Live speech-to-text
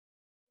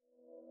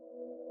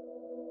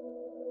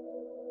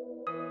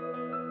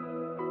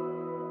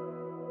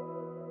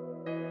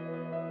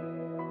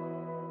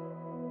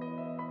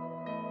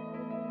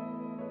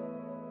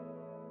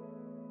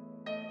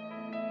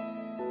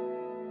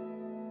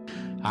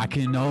I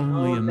can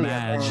only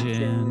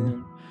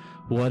imagine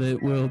what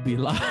it will be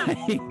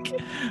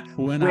like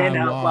when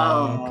I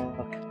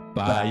walk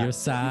by your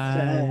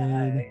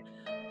side.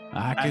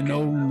 I can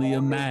only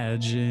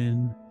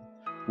imagine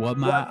what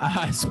my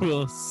eyes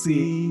will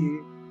see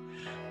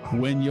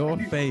when your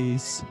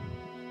face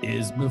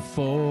is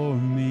before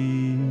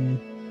me.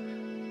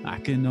 I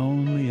can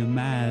only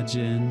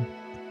imagine.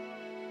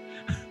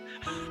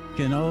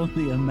 Can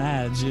only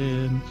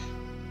imagine.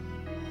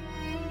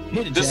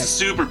 Hit it, This Jack. is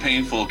super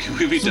painful. Can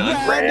we be done?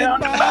 Surrounded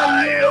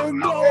by your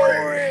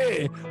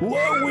glory,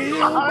 what will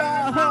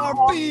my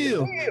heart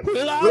feel?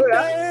 Will I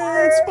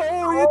dance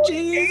for you,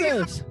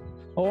 Jesus?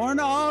 Or in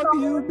awe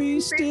of you be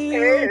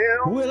still?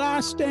 Will I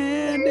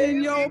stand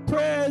in your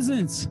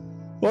presence?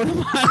 Or to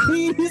my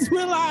knees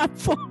will I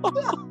fall?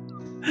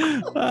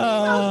 Oh,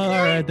 all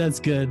right,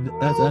 that's good.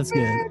 That's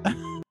good.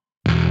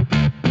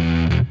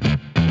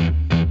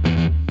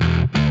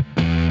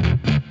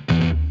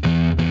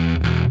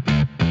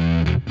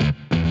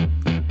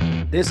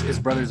 This is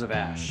Brothers of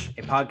Ash,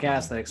 a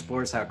podcast that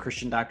explores how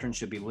Christian doctrine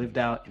should be lived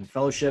out in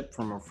fellowship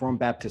from a Reformed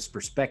Baptist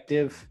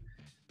perspective.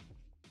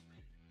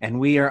 And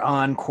we are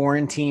on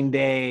quarantine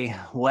day,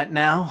 what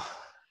now?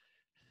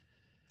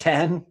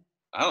 10?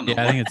 I don't know.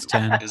 Yeah, I think it's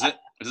 10. Is it?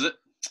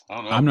 I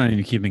don't know. I'm not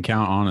even keeping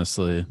count,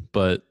 honestly,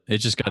 but it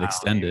just got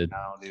extended.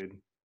 No, dude.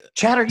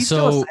 Chad, are you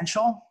still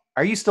essential?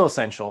 Are you still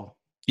essential?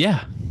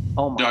 Yeah.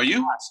 Oh my Are you?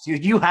 gosh,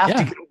 dude, you have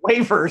to get a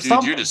waiver or Dude,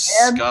 something. you're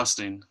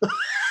disgusting.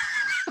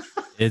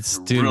 It's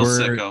You're dude,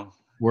 real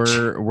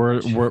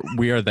sicko.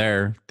 we are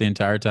there the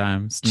entire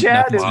time.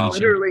 Chad is Wow.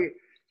 literally,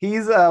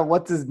 he's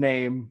what's his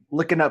name?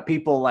 Looking up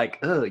people like,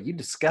 oh, you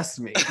disgust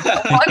me.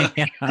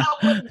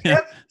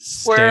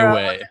 Stay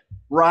away.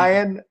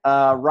 Ryan,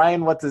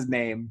 what's his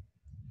name?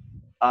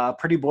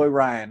 Pretty boy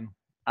Ryan.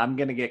 I'm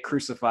gonna get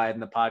crucified in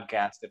the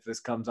podcast if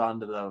this comes on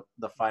to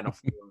the final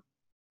four.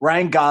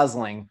 Ryan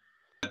Gosling.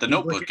 The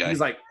Notebook guy. He's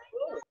like,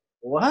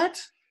 what?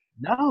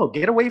 No,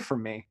 get away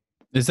from me.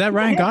 Is that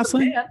Ryan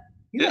Gosling?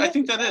 Yeah, I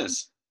think that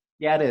is.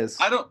 Yeah, it is.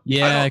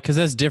 Yeah, because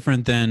that's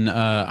different than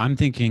I'm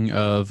thinking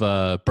of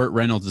Burt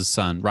Reynolds'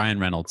 son, Ryan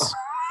Reynolds.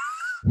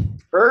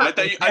 I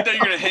thought you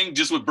were gonna hang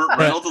just with Burt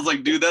Reynolds. I was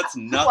like, dude, that's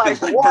nothing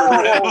like whoa, Burt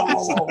whoa,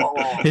 Reynolds. whoa,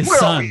 whoa. His Where are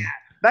son. we at?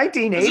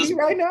 1980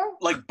 right now?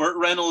 Like Burt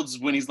Reynolds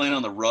when he's laying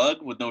on the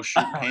rug with no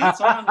shirt and pants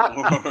on?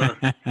 Or...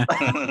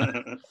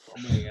 Oh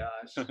my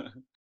gosh.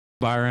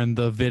 Byron,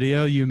 the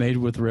video you made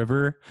with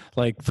River,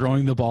 like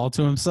throwing the ball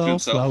to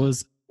himself,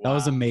 that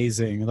was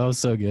amazing. That was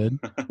so good.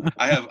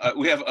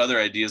 We have other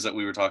ideas that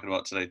we were talking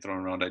about today,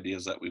 throwing around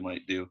ideas that we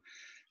might do.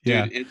 Dude,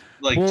 Yeah. it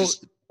like Well,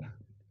 just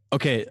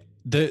okay.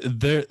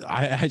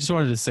 I just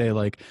wanted to say,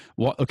 like,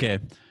 what? Okay,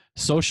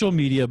 social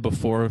media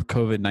before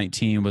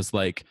COVID-19 was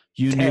like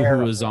you knew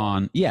who was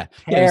on. Yeah,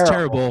 it was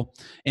terrible,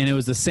 and it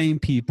was the same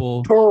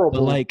people. Terrible.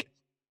 But like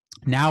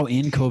now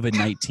in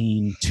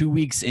COVID-19, 2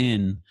 weeks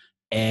in,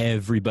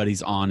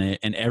 everybody's on it,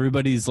 and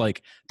everybody's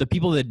like the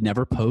people that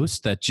never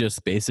post, that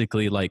just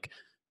basically like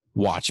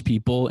watch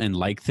people and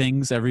like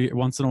things every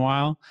once in a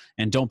while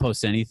and don't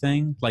post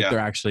anything. Like they're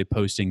actually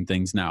posting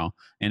things now,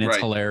 and it's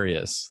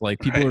hilarious. Like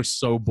people are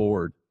so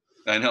bored.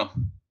 I know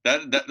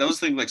that was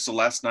the thing. Like, so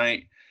last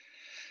night,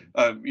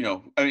 I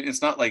mean,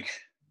 it's not like,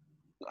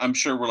 I'm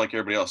sure we're like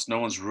everybody else. No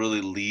one's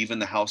really leaving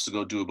the house to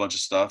go do a bunch of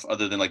stuff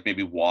other than like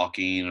maybe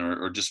walking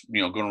or just,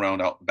 going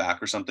around out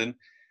back or something.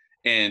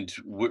 And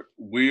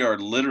we are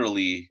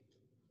literally,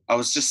 I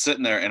was just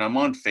sitting there and I'm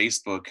on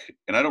Facebook,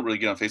 and I don't really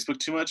get on Facebook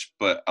too much,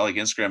 but I like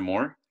Instagram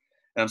more.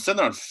 And I'm sitting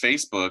there on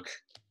Facebook,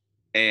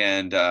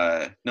 and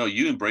no,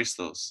 you embrace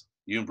those.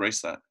 You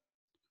embrace that.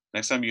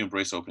 Next time you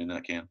embrace opening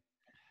that can.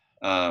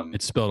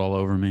 It spilled all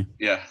over me.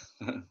 Yeah.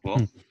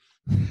 Well,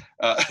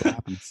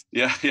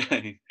 yeah.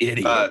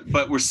 Idiot.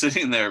 But we're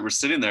sitting there,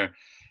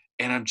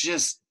 and I'm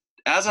just,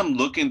 as I'm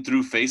looking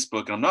through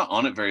Facebook, and I'm not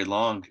on it very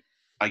long,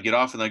 I get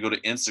off and I go to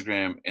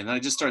Instagram, and then I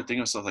just start thinking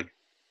to myself, like,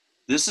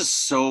 this is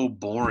so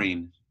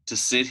boring to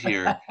sit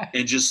here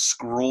and just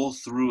scroll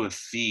through a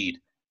feed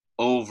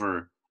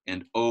over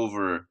and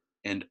over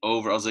and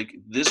over. I was like,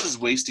 this is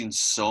wasting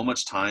so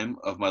much time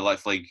of my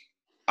life. Like,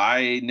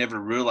 I never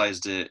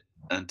realized it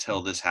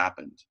until this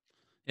happened.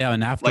 Yeah,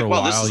 and after a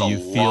while, this is you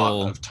feel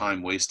lot of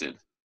time wasted.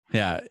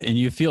 Yeah, and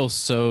you feel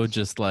so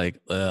just like,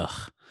 ugh.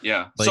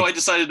 Yeah. Like, so I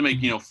decided to make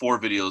 4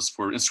 videos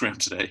for Instagram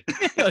today.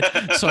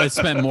 So I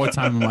spent more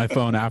time on my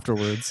phone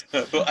afterwards.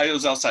 But I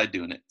was outside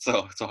doing it,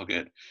 so it's all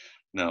good.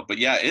 No, but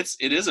yeah,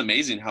 it is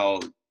amazing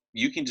how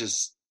you can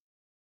just,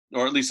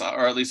 or at least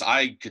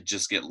I could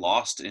just get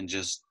lost in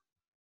just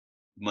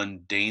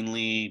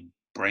mundanely,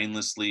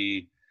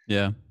 brainlessly,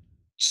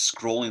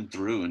 scrolling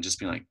through and just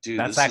being like, dude,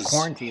 that's this that is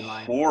quarantine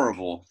line.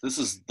 Horrible. This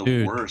is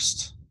the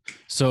worst.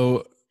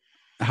 So,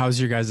 how's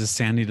your guys'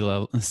 sanity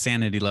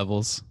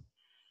levels?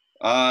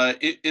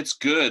 It's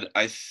good.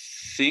 I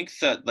think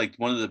that like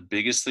one of the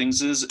biggest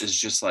things is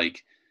just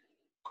like,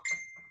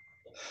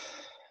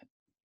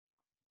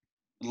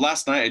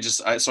 last night I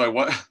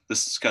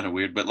this is kind of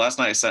weird, but last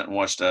night I sat and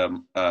watched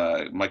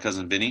My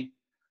Cousin Vinny,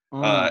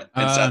 and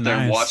sat there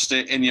and nice. watched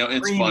it. And it's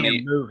Premium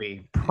funny.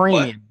 movie. But,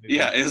 Premium movie.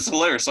 yeah, it's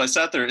hilarious. So I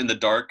sat there in the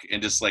dark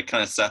and just like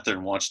kind of sat there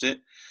and watched it.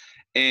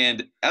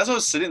 And as I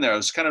was sitting there, I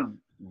was kind of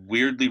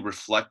weirdly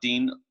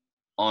reflecting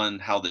on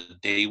how the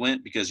day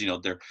went, because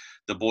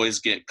the boys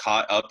get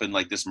caught up in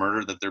like this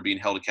murder that they're being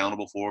held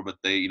accountable for, but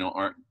they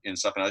aren't and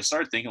stuff. And I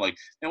started thinking like,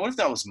 man, what if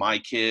that was my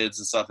kids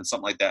and stuff, and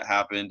something like that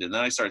happened? And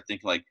then I started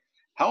thinking like,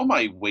 how am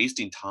I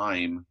wasting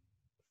time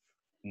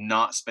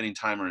not spending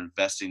time or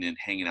investing in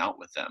hanging out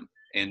with them?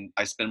 And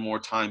I spend more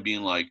time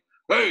being like,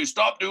 hey,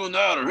 stop doing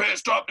that, or hey,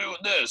 stop doing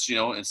this,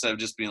 instead of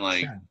just being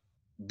like,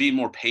 being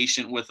more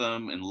patient with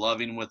them and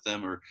loving with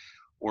them,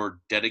 or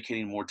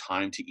dedicating more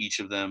time to each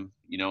of them,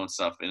 and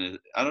stuff. And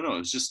I don't know,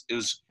 it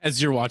was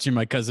As you're watching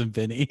My Cousin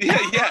Vinny.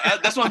 yeah,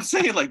 that's what I'm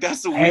saying. Like,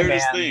 that's the Hey,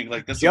 weirdest man. thing.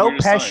 Like, that's Joe the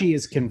weirdest Pesci sign.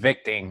 is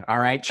convicting. All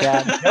right,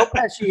 Chad. Joe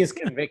Pesci is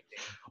convicting.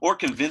 Or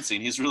convincing.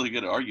 He's really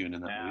good at arguing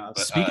in that movie.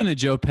 But, Speaking of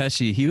Joe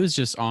Pesci, he was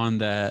just on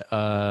that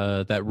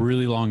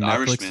really long The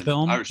Netflix Irishman.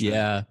 film. Irishman.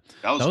 Yeah,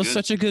 that was that was good.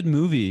 such a good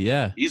movie.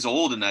 Yeah, He's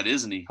old in that,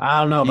 isn't he?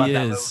 I don't know about He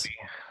that is. movie.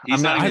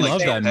 He's not I even like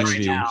love Joe that Pesci,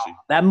 movie. Joe Pesci.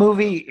 That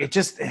movie,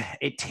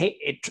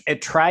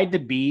 it tried to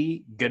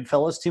be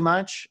Goodfellas too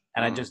much,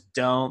 and I just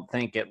don't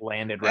think it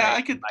landed right. Yeah,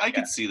 I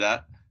could see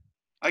that.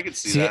 I could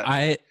see see, that.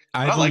 I've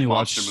I only like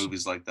watched monster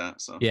movies like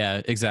that. So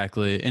Yeah,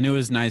 exactly, and it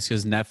was nice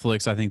because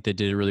Netflix, I think they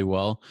did it really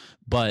well.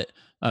 But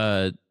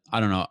I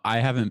don't know, I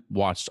haven't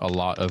watched a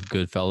lot of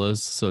Goodfellas,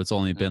 so it's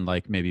only been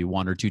like maybe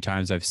 1 or 2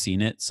 times I've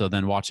seen it. So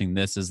then watching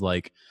this is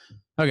like,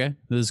 okay,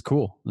 this is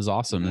cool. This is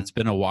awesome. Mhm. It's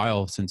been a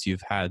while since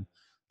you've had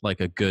like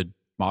a good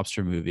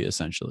mobster movie,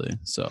 essentially.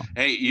 So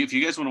hey, if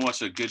you guys want to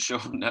watch a good show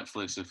on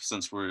Netflix,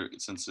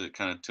 since it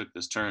kind of took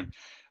this turn,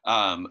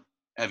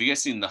 have you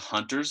guys seen The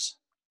Hunters?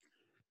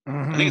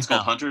 I think it's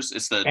called Hunters.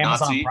 It's the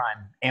Amazon Nazi.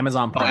 Prime.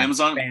 Amazon Prime.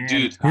 Amazon,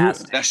 dude.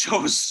 Fantastic. That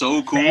show is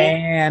so cool.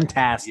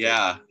 Fantastic.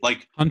 Yeah,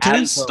 like Hunters?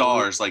 10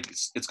 stars. Like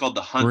it's called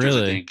The Hunters.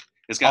 Really? I think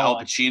it's got Oh, Al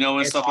Pacino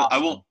and it's stuff.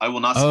 awesome. I will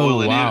not Oh,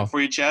 spoil any wow. of it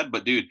for you, Chad.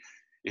 But dude,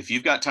 if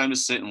you've got time to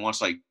sit and watch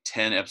like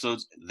 10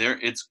 episodes,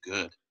 it's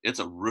good. It's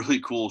a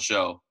really cool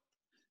show.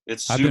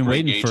 It's I've super been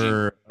waiting engaging.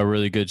 for a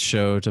really good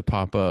show to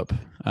pop up.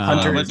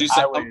 Hunters, I'm gonna do I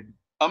something. would-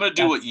 I'm gonna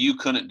do what you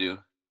couldn't do.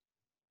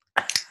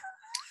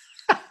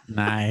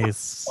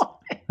 Nice.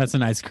 That's a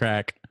nice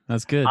crack.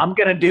 That's good. I'm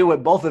gonna do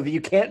what both of you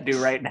can't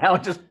do right now.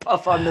 Just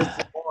puff on this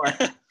more.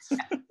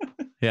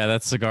 Yeah,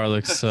 that cigar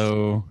looks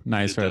so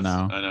nice It right does.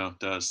 now. I know it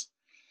does.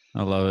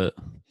 I love it.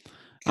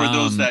 For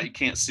those Um, that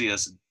can't see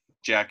us,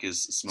 Jack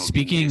is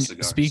smoking a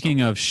cigar.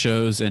 Speaking of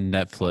shows and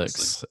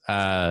Netflix,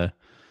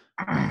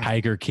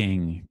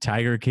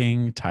 Tiger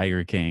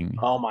King.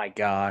 Oh my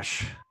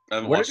gosh. I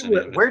haven't watched any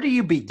of it. Where do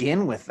you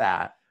begin with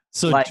that?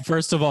 So like-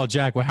 first of all,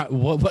 Jack,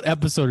 what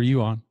episode are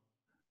you on?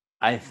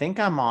 I think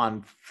I'm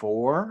on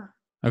 4.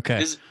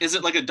 Okay. Is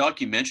it like a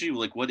documentary?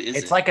 Like, what is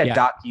it? It's like a Yeah.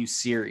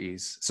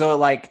 docu-series. So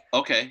like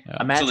Okay. Yeah.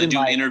 imagine So they do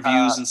like,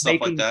 interviews and stuff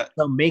like making- that?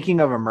 So making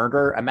of a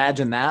murder,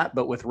 imagine that,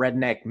 but with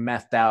redneck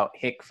methed out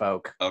hick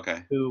folk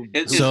Okay. who So-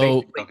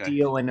 basically Okay.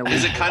 deal in Is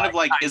it illegal, kind of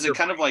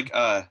like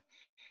tiger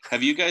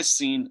have you guys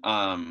seen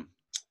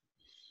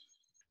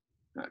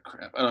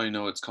crap, I don't even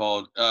know what it's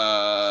called.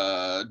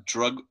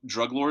 Drug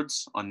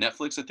Lords on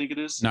Netflix, I think it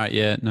is. Not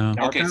yet. No.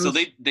 No. Okay, so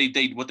Narcos?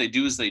 they what they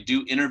do is they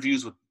do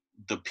interviews with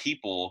the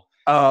people,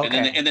 Oh, and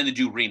okay. then they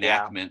do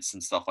reenactments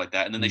and stuff like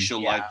that, and then they show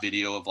Yeah. live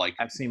video of like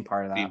I've seen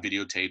part of being that.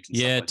 videotaped. And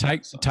Yeah, stuff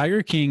like that, so.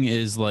 Tiger King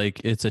is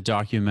like, it's a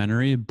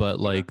documentary, but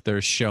like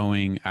they're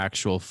showing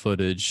actual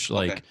footage.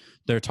 Like Okay.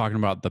 they're talking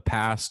about the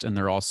past and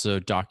they're also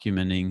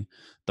documenting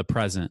the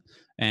present.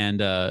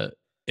 And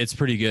it's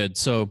pretty good.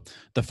 So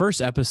the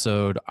first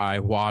episode I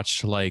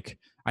watched like,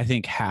 I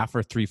think half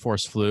or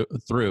 3/4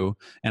 through,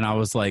 and I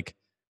was like,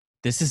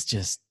 this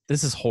is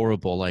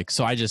horrible. Like,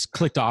 so I just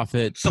clicked off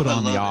it, put I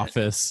on The love it.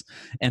 Office,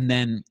 and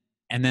then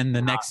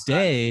the next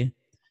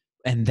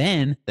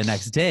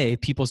day,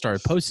 people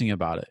started posting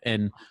about it.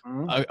 And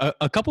Mhm.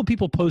 a couple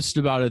people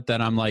posted about it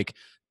that I'm like,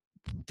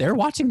 they're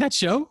watching that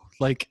show?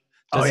 Like,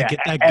 does it get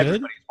that good?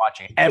 Everybody's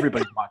watching it.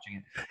 Everybody's watching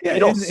it. Yeah,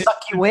 It'll and-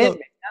 suck you and in, so-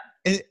 man.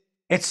 and-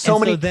 It's so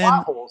and so many then-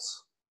 plot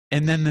holes.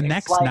 And then the It's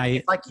next like, night,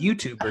 it's like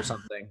YouTube or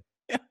something.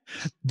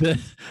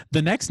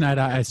 the next night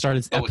I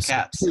started Oh, with episode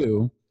cats.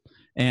 2.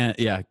 And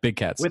yeah, big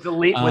cats. With Um,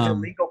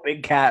 illegal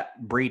big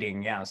cat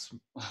breeding, yes.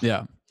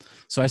 Yeah.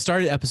 So I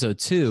started episode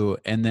 2,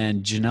 and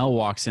then Janelle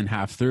walks in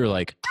half through,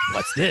 like,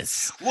 what's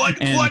this?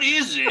 What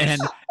is it?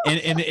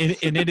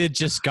 And it had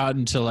just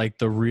gotten to like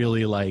the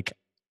really like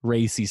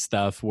racy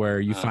stuff where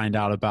you Uh-huh. find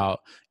out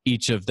about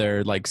each of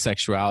their like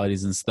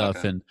sexualities and stuff.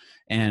 Okay.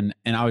 And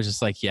I was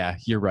just like, yeah,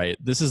 you're right.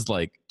 This is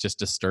like just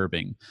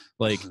disturbing.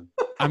 Like,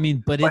 I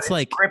mean, but it's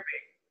like, gripping.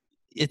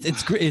 it's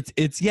it's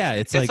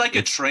like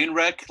a train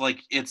wreck.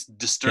 Like, it's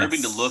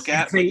disturbing Yes. to look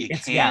at, It's but a- you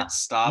it's- can't yeah.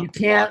 stop You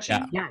can't,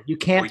 watching. yeah, you Or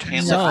can't you turn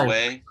can't your look eyes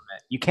away. from it.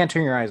 You can't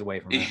turn your eyes away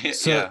from it.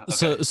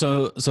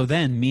 So so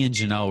then me and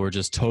Janelle were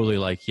just totally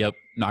like, yep,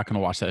 not gonna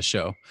watch that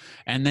show.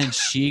 And then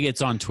she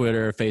gets on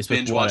Twitter, Facebook,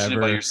 Binge watching it by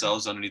whatever.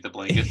 yourselves underneath the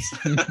blankets,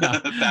 No.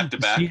 back to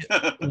back.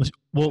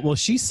 Well,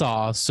 she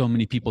saw so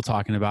many people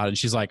talking about it, and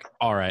she's like,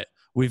 all right,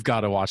 we've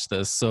got to watch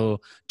this. So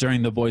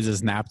during the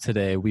boys' nap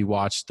today, we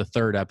watched the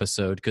 3rd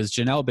episode because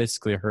Janelle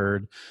basically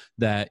heard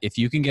that if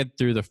you can get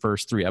through the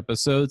first 3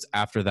 episodes,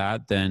 after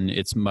that, then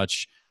it's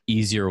much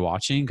easier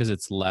watching because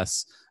it's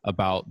less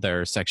about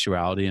their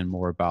sexuality and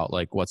more about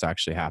like what's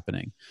actually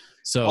happening.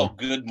 So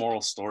good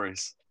moral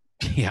stories.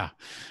 yeah.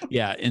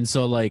 And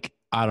so like,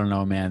 I don't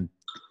know, man,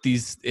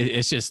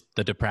 it's just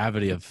the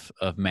depravity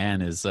of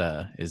man is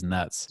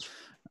nuts.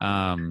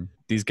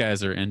 These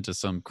guys are into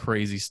some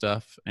crazy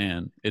stuff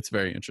and it's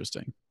very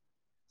interesting.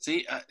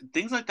 See,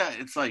 things like that.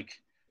 It's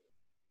like,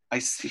 I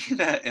see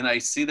that and I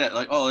see that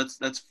like, oh,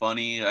 that's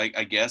funny.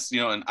 I guess,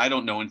 and I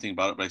don't know anything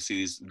about it, but I see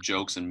these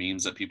jokes and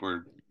memes that people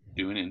are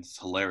doing and it's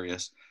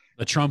hilarious.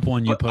 The Trump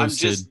one you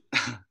posted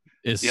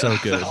is so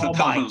good. Oh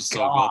my God. So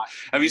good.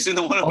 Have you seen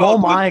the one about, oh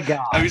my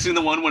God. Have you seen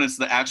the one when it's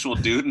the actual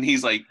dude and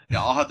he's like,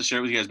 I'll have to share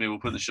it with you guys, maybe we'll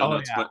put in the show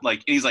notes, yeah. but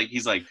like he's like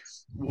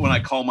when I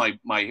call my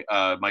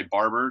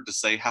barber to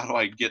say how do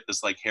I get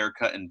this like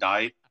haircut and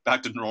dye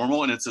back to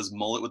normal, and it says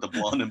mullet with the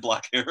blonde and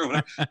black hair.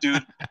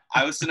 Dude,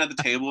 I was sitting at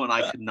the table and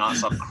I could not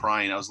stop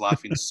crying. I was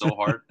laughing so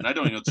hard, and I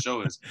don't even know what the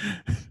show is.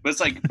 But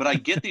it's like, but I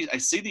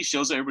see these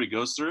shows that everybody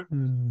goes through,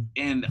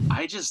 and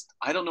I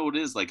don't know what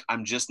it is. Like,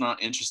 I'm just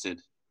not interested.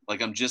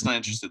 Like, I'm just not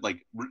interested.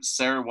 Like,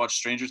 Sarah watched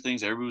Stranger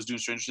Things. Everybody was doing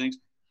Stranger Things.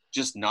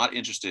 Just not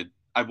interested.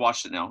 I've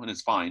watched it now, and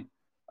it's fine.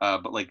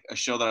 But like a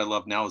show that I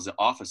love now is The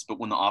Office. But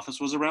when The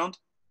Office was around,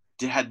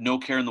 had no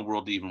care in the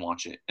world to even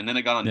watch it. And then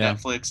I got on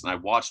Netflix and I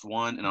watched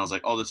one and I was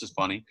like, oh, this is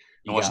funny.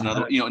 And watched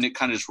another, and it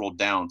kind of just rolled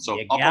down. So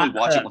I'll probably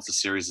watch it once the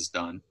series is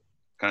done,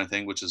 kind of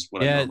thing, which is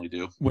what I normally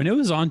do. When it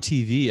was on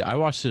TV, I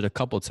watched it a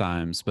couple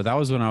times, but that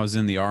was when I was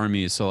in the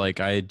Army. So like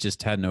I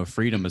just had no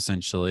freedom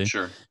essentially.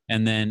 Sure.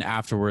 And then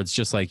afterwards,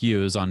 just like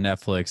you, it was on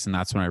Netflix, and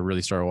that's when I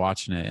really started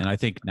watching it. And I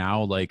think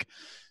now, like,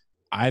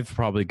 I've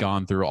probably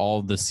gone through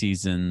all the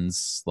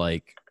seasons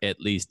like at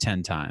least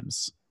 10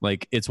 times.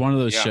 Like, it's one of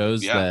those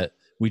shows that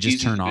we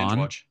just turn on.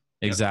 Watch.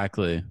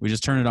 Exactly. Yep. We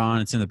just turn it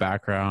on. It's in the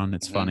background.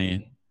 It's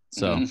funny.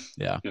 So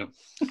yeah,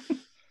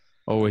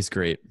 always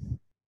great.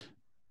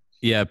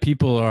 Yeah.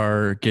 People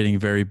are getting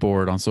very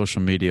bored on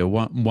social media.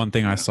 One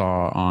thing I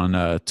saw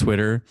on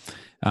Twitter,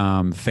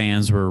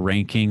 fans were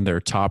ranking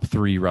their top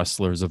 3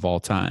 wrestlers of all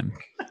time.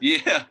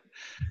 Yeah.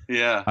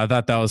 I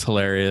thought that was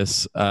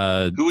hilarious.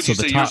 Who would you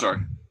say yours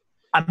are?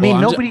 I mean,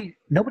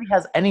 nobody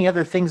has any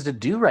other things to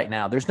do right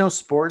now. There's no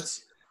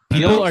sports.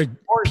 People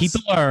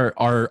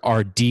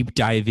are deep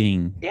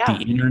diving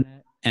the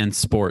internet and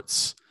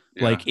sports.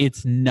 Yeah. Like,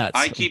 it's nuts.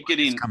 I keep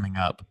getting coming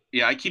up.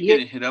 Yeah, I keep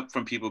getting hit up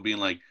from people being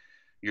like,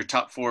 your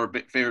top 4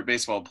 favorite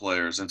baseball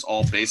players, and it's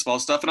all baseball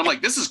stuff. And I'm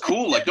like, this is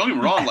cool. Like, don't get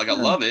me wrong. Like, I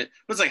love it.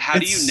 But it's like, how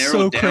do you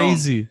narrow it down?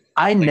 Crazy.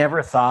 I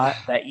never thought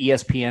that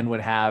ESPN would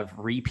have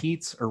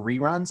repeats or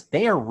reruns.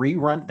 They are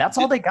rerun. That's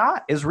all they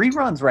got is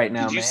reruns right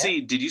now.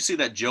 Did you see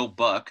that Joe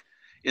Buck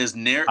is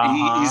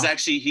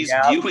he's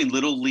viewing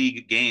little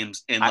league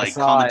games and like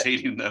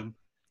commentating them?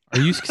 Are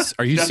you That's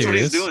serious? What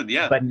he's doing.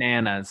 Yeah,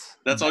 bananas.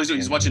 That's all he's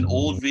doing. He's watching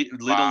old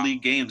little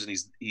league games and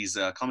he's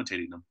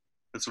commentating them.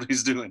 That's what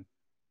he's doing.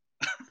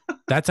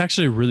 That's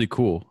actually really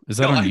cool. Is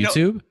that on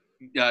YouTube?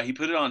 Yeah, he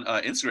put it on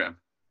Instagram.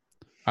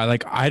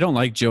 I don't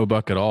like Joe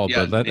Buck at all,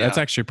 but that's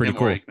actually pretty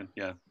cool. Aikman,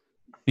 yeah.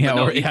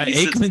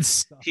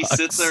 Aikman. He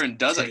sits there and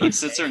does it. He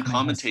sits there and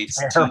commentates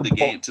to the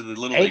game, to the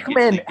little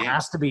Aikman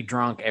has to be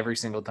drunk every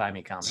single time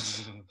he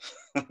comes.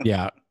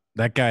 Yeah,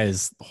 that guy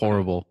is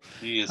horrible.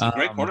 He is a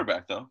great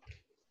quarterback, though.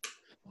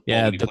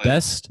 Yeah,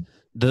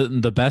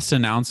 the best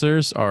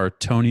announcers are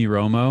Tony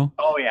Romo.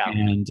 Oh yeah,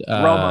 and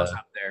Romo's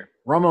up there.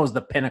 Romo's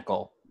the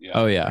pinnacle. Yeah.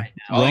 Oh yeah,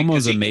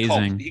 Romo's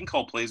amazing. He can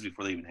call plays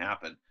before they even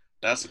happen.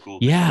 That's the cool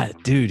thing. Yeah,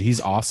 dude,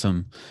 he's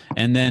awesome.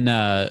 And then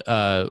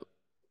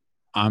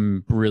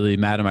I'm really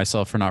mad at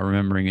myself for not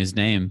remembering his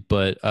name,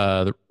 but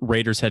the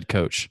Raiders head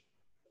coach.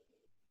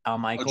 John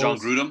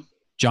Gruden.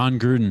 John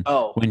Gruden.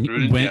 Oh, when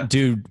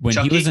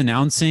he was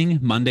announcing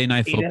Monday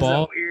Night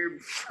Football,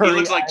 he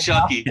looks like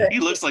Chucky. He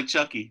looks like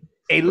Chucky.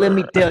 Hey, let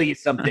me tell you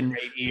something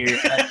right here.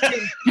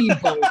 Tim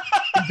Tebow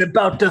is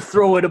about to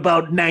throw it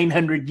about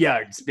 900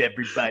 yards,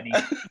 everybody.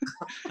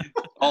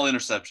 All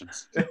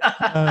interceptions.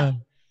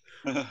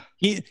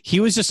 He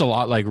was just a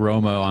lot like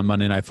Romo on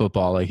Monday Night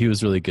Football. Like, he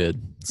was really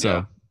good.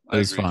 So it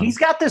was fun. He's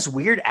got this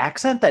weird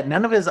accent that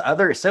none of his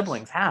other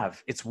siblings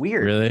have. It's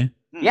weird. Really?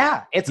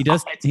 Yeah. He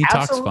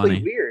talks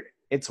funny. Weird.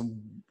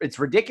 It's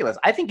ridiculous.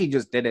 I think he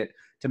just did it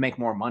to make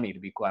more money, to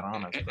be quite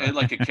honest. And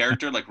like a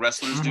character, like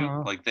wrestlers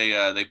do. Like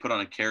they put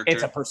on a character.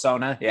 It's a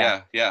persona.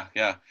 Yeah.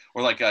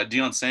 Or like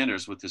Deion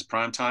Sanders with his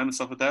prime time and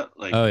stuff like that.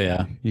 Like, oh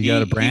yeah, you got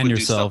to brand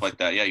yourself. Do stuff like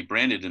that. Yeah, he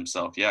branded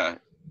himself. Yeah.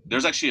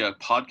 There's actually a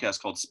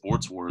podcast called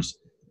Sports Wars,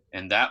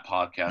 and that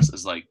podcast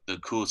is like the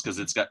coolest because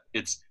it's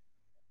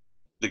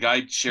the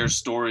guy shares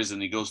stories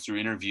and he goes through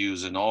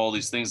interviews and all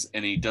these things,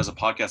 and he does a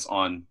podcast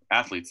on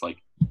athletes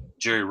like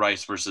Jerry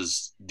Rice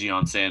versus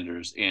Deion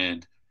Sanders,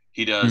 and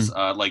he does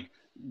like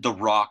The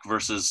Rock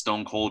versus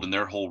Stone Cold and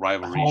their whole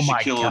rivalry. Oh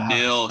Shaquille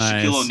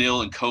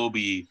O'Neal and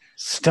Kobe.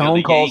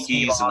 Stone Cold, the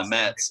Yankees and the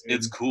Mets. Dude.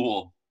 It's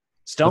cool.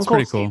 Stone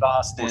Cold, cool. Steve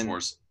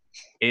Austin.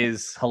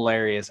 is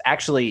hilarious.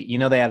 Actually, you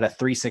know, they had a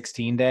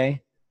 316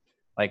 day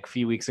like a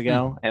few weeks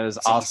ago. It was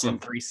Austin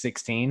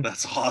 316.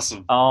 That's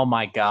awesome. Oh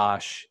my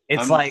gosh.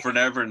 It's I'm like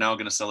forever now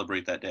going to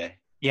celebrate that day.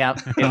 Yeah,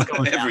 it's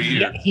going every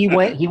year. He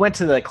went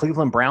to the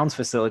Cleveland Browns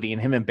facility,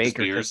 and him and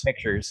Baker took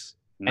pictures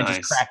and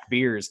just cracked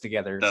beers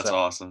together. That's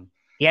awesome.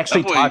 He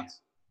actually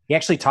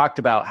talked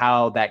about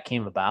how that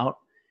came about.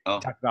 He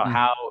talked about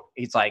how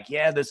he's like,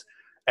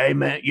 hey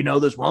man, you know,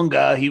 this one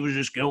guy, he was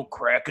just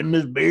cracking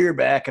this beer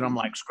back, and I'm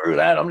like, screw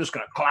that, I'm just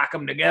gonna clack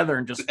them together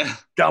and just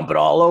dump it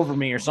all over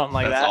me or something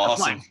like that.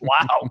 Awesome. I'm like,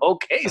 wow,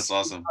 okay. That's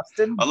awesome.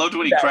 I loved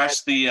when he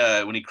crashed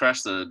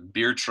the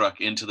beer truck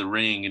into the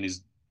ring, and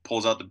he's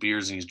pulls out the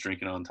beers and he's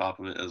drinking on top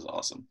of it. It was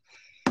awesome.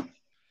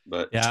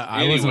 But yeah,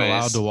 I wasn't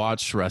allowed to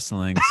watch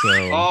wrestling,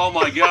 so oh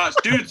my gosh,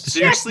 dude,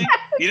 seriously?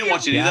 You didn't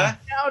watch any of that?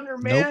 Downer,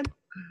 man. Nope.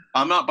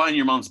 I'm not buying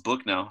your mom's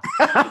book now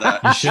for that.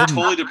 You shouldn't.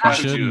 Totally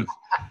deprived you.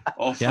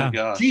 Oh my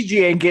gosh.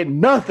 Gigi ain't getting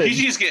nothing.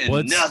 Gigi's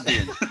getting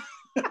nothing.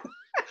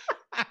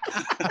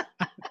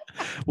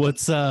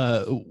 What's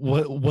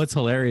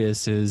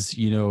hilarious is,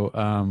 you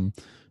know,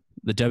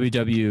 the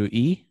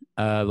WWE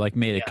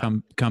made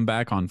a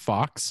comeback on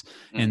Fox,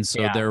 and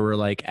so there were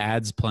like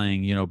ads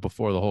playing, you know,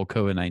 before the whole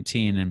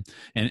COVID-19,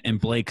 and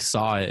Blake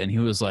saw it and he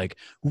was like,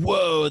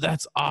 "Whoa,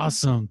 that's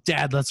awesome,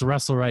 Dad! Let's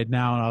wrestle right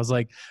now." And I was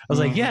like,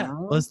 "Yeah,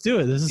 let's do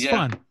it. This is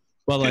fun."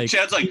 But like,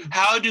 Chad's like,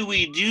 "How do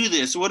we do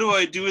this? What do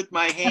I do with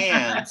my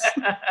hands?"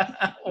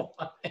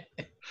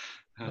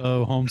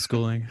 Oh,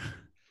 homeschooling.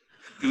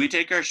 Do we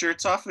take our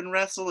shirts off and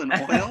wrestle in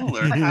oil,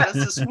 or how does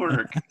this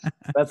work?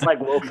 That's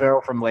like Will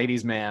Ferrell from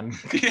Ladies Man.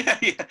 Yeah.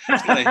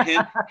 It's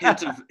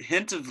got a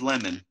hint of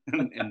lemon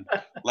and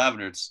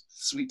lavender. It's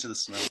sweet to the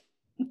smell.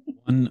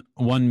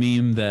 One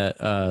meme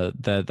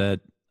that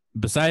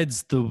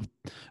besides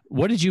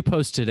what did you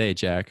post today,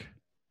 Jack?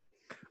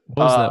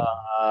 What was that?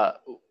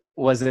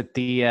 Was it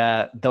the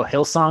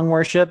Hillsong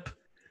worship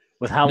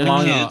with how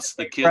long it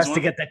took for us to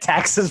get the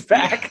taxes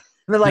back? Yeah.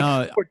 And they're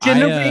like, for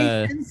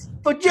generations,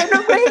 for thousands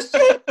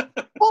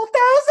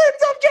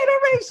of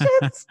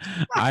generations.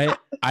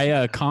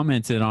 I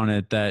commented on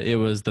it that it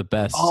was the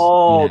best.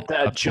 Oh,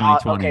 the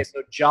Jaws. Okay,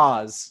 so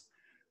Jaws,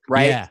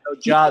 right? Yeah. So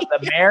Jaws,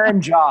 the mayor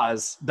in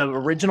Jaws, the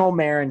original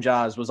mayor in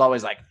Jaws was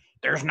always like,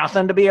 "There's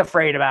nothing to be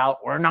afraid about.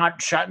 We're not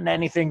shutting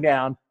anything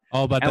down."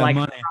 Oh, but the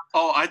money.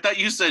 Oh, I thought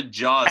you said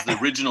Jaws, the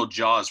original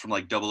Jaws from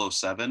like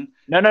 007.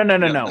 No.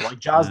 Like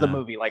Jaws, the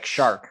movie, like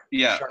Shark.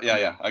 Yeah, Shark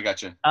yeah. I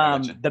got you.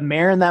 The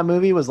mayor in that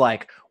movie was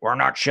like, "We're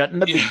not shutting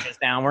the beaches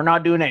down. We're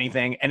not doing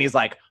anything." And he's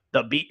like,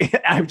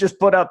 I've just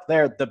put up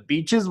there, the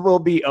beaches will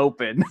be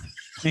open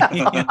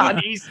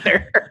on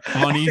Easter.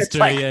 On Easter,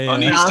 like,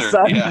 On Easter,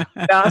 son,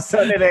 nah,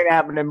 son, it ain't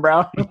happening,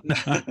 bro.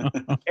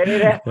 It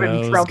ain't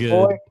happening, Trump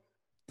boy.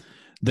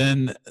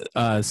 Then,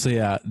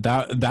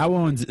 that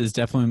one is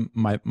definitely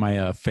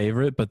my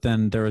favorite. But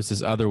then there was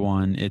this other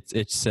one.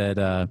 It said,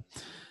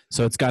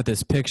 so it's got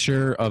this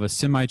picture of a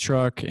semi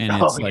truck, and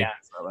it's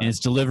and it's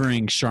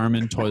delivering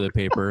Charmin toilet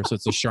paper. So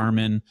it's a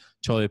Charmin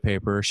toilet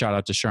paper. Shout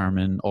out to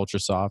Charmin Ultra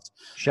Soft.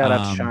 Shout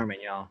out to Charmin,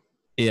 y'all.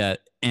 Yeah,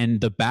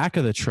 and the back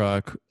of the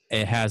truck,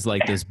 it has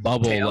like this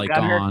bubble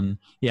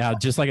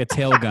just like a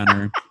tail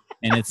gunner,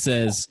 and it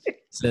says,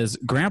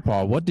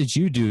 "Grandpa, what did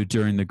you do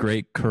during the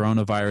great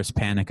coronavirus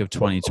panic of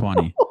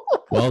 2020?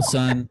 Well,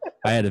 son,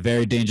 I had a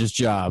very dangerous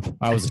job.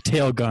 I was a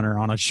tail gunner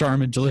on a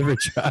Charmin delivery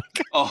truck."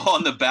 Oh,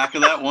 on the back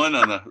of that one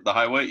on the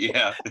highway?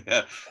 Yeah.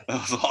 That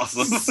was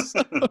awesome.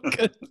 So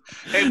good.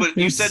 Hey, but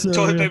you said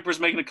toilet paper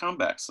is making a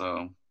comeback,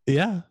 so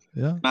yeah.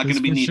 Not going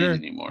to be needed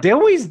anymore.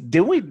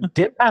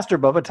 Did Pastor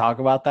Bubba talk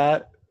about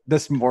that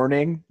this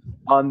morning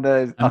on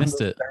the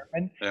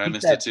sermon? Yeah, I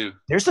missed it too.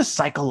 There's a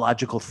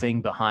psychological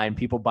thing behind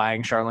people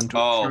buying Charmin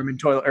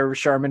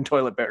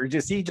toilet paper.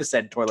 He just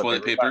said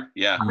toilet paper.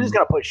 Yeah. I'm just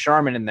gonna put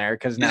Charmin in there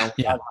because now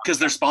because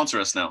they're sponsor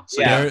us now.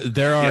 So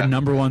they're our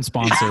number one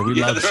sponsor. We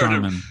love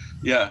Charmin.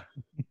 Yeah.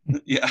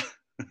 Man.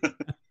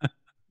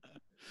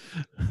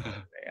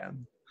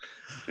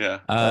 Yeah.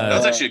 That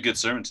was actually a good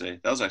sermon today.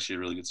 That was actually a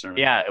really good sermon.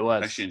 Yeah, it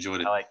was. I actually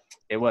enjoyed it.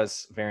 It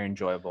was very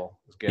enjoyable.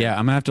 It was good. Yeah,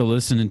 I'm gonna have to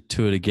listen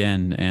to it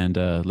again and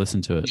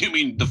listen to it. You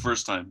mean the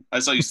first time? I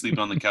saw you sleeping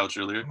on the couch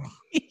earlier.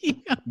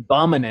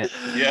 Bumming it.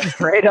 Yeah.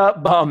 Straight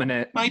up bumming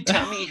it. My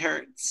tummy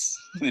hurts.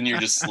 And you're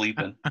just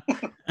sleeping.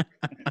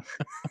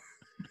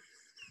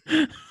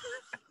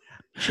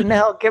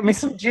 Chanel, get me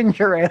some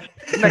ginger ale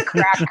and a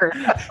cracker.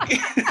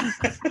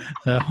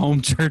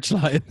 Home church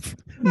life.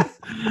 You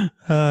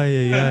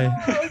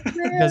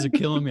guys are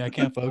killing me. I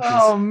can't focus.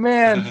 Oh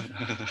man.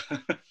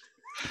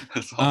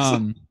 That's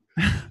awesome.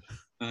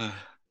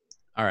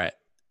 All right.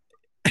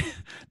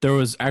 There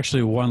was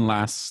actually one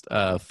last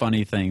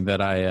funny thing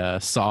that I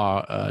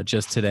saw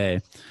just today.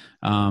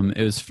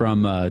 It was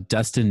from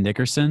Dustin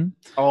Nickerson.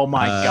 Oh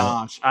my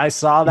gosh. I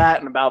saw that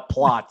and about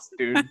plots,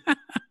 dude.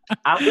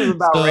 I was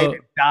about ready to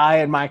die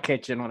in my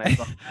kitchen when I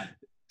saw that.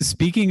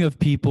 Speaking of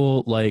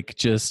people like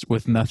just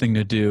with nothing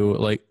to do,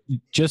 like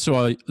just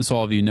so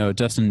all of you know,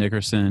 Dustin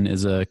Nickerson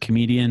is a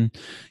comedian.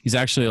 He's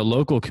actually a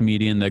local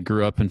comedian that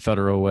grew up in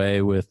Federal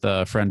Way with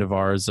a friend of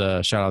ours.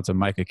 Shout out to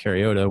Micah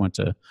Cariota. Went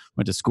to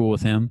school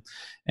with him,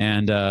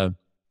 and Love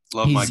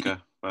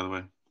Micah, by the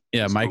way.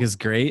 Yeah, Micah's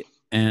great.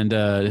 And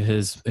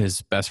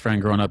his best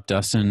friend growing up,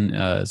 Dustin,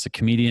 is a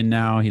comedian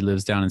now. He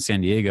lives down in San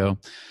Diego,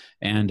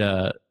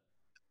 and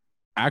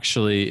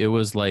actually, it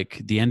was like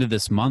the end of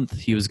this month,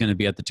 he was going to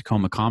be at the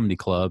Tacoma Comedy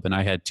Club, and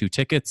I had 2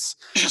 tickets.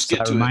 Just so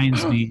get to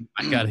reminds it. me,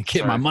 I got to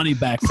get my money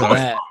back for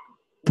that.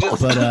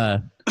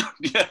 But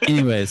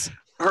anyways,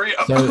 hurry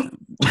up. So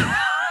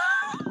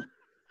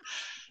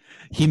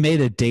he made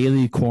a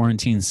daily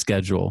quarantine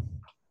schedule.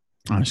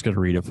 I'm just going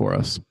to read it for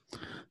us.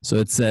 So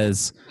it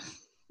says,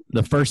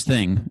 the first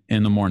thing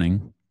in the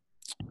morning,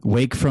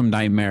 wake from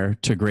nightmare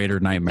to greater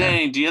nightmare.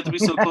 Dang, do you have to be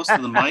so close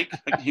to the mic?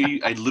 I can hear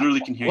you. I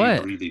literally can hear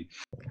you breathing.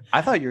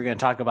 I thought you were going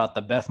to talk about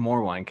the Beth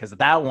Moore one, because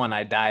that one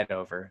I died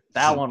over.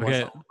 That one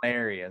was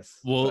hilarious.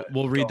 We'll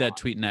read that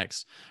tweet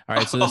next. All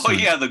right. So this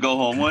the go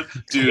home one,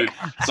 dude.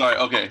 Sorry.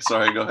 Okay.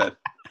 Sorry. Go ahead.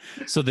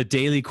 So the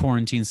daily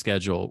quarantine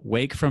schedule: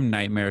 wake from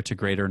nightmare to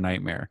greater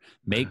nightmare.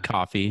 Make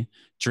coffee.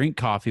 Drink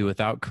coffee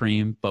without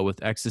cream, but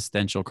with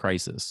existential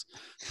crisis.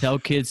 Tell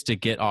kids to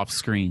get off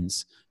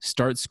screens.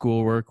 Start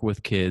schoolwork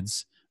with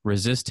kids.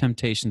 Resist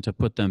temptation to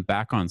put them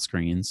back on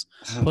screens.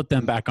 Put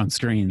them back on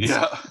screens.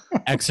 Yeah.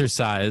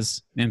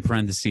 Exercise, in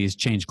parentheses,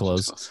 change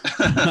clothes.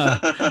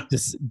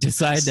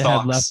 Decide to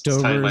have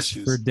leftovers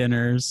for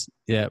dinners.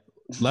 Yeah,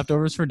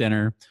 leftovers for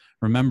dinner.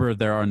 Remember,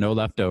 there are no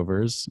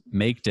leftovers.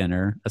 Make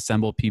dinner.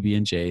 Assemble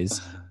PB&Js.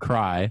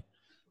 Cry.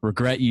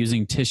 Regret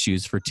using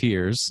tissues for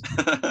tears.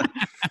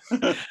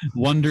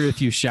 Wonder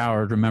if you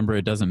showered. Remember,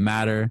 it doesn't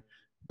matter.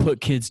 Put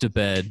kids to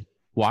bed.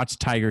 Watch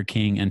Tiger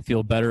King and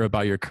feel better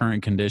about your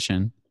current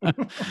condition.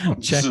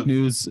 Check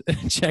news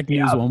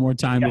one more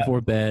time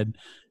before bed,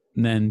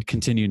 and then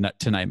continue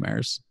to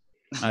nightmares.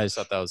 I just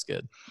thought that was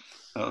good.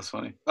 That was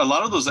funny. A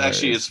lot of those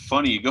actually is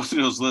funny. You go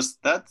through those lists.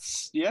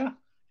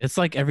 It's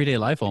like everyday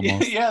life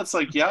almost. Yeah, it's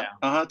like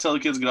tell the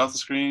kids to get off the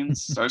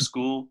screens, start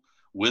school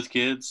with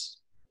kids.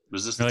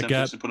 Resist the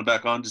temptation, put them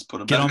back on. Just put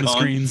them back on. Get on the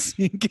screens.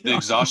 The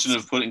exhaustion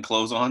of putting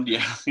clothes on.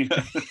 Yeah.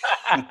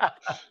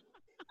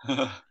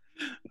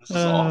 This is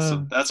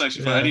awesome. That's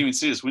actually fun. I didn't even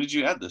see this. When did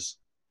you add this?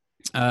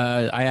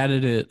 I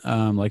added it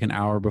like an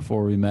hour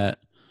before we met.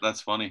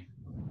 That's funny.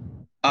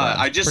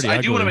 I do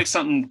want to make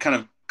something kind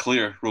of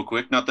clear real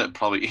quick. Not that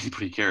probably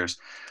anybody cares,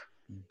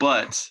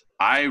 but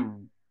I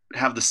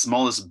have the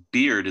smallest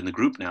beard in the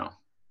group now.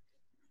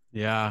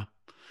 Yeah.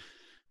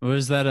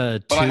 Was that a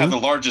 2? But I have the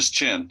largest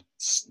chin.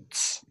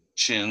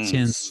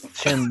 Chins.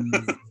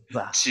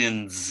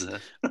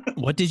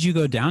 What did you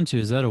go down to?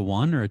 Is that a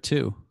 1 or a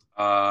 2?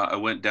 I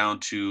went down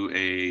to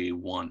a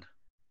 1.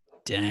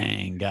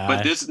 Dang, guy.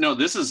 But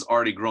this is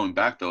already growing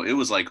back though. It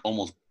was like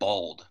almost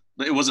bald.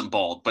 It wasn't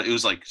bald, but it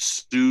was like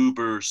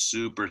super,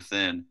 super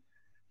thin,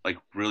 like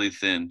really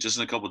thin. Just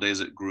in a couple of days,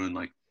 it grew in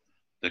like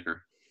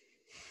thicker.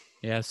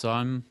 Yeah, so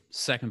I'm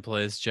second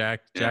place.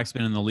 Jack's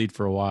been in the lead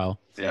for a while.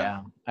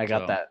 Yeah, I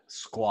got that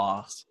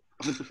squaw.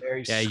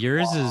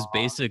 Yours is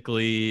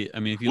basically. I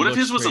mean, if you what if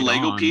his was a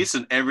Lego piece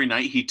and every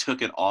night he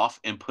took it off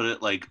and put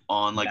it like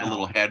on like a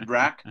little head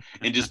rack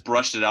and just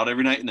brushed it out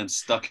every night and then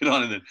stuck it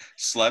on and then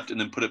slept and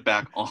then put it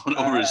back on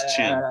over his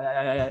chin.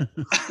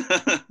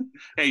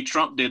 Hey,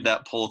 Trump did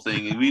that poll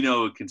thing and we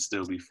know it can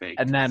still be fake.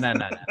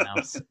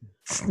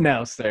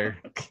 No, sir.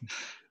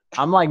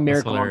 I'm like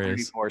Miracle on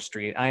 34th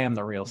Street. I am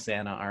the real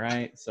Santa. All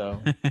right,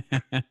 so.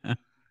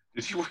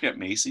 Did you work at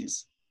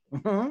Macy's?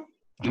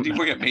 Did you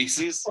work at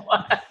Macy's?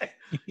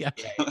 Yeah,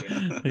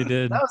 he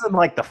did. That was in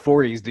like the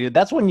 40s, dude.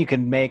 That's when you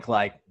can make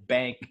like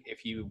bank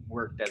if you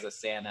worked as a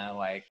Santa.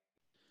 Like,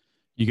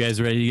 you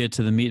guys ready to get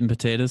to the meat and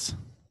potatoes?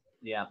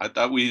 Yeah. I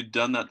thought we'd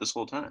done that this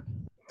whole time.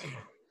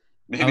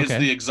 Maybe it's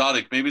the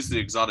exotic. Maybe it's the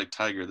exotic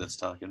tiger that's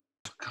talking.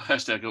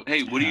 Hashtag.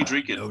 Hey, what are you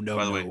drinking?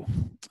 By the way.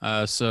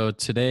 So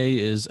today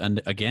is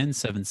again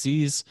 7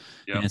 C's,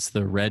 and it's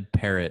the Red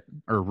Parrot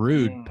or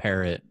Rude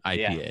Parrot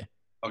IPA. Yeah.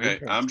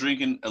 Okay, I'm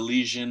drinking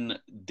Elysian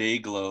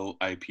Dayglow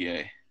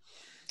IPA.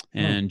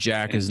 And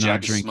Jack is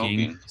not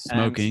drinking.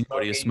 Smoking.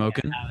 What are you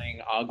smoking?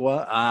 Having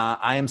agua.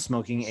 I am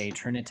smoking a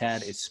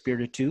Trinidad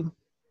Espiritu.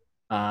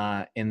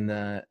 In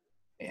the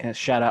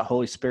shout out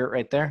Holy Spirit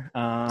right there.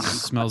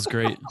 Smells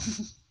great.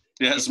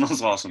 Yeah, it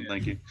smells awesome.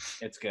 Thank you.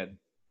 It's good.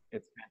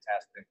 It's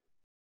fantastic.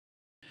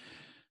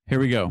 Here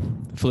we go.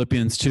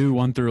 Philippians 2,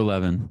 1 through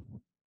 11.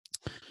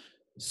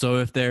 So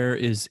if there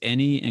is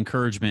any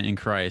encouragement in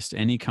Christ,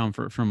 any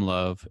comfort from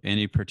love,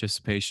 any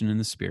participation in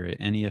the Spirit,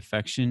 any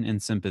affection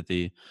and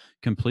sympathy,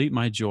 complete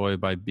my joy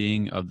by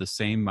being of the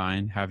same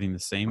mind, having the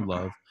same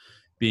love,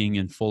 being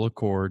in full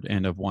accord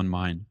and of one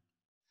mind.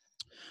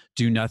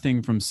 Do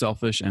nothing from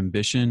selfish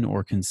ambition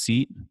or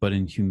conceit, but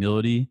in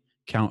humility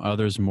count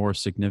others more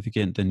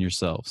significant than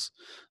yourselves.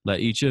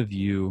 Let each of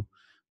you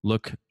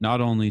look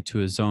not only to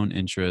his own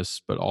interests,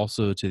 but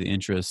also to the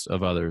interests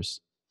of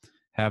others.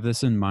 Have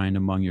this in mind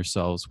among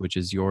yourselves, which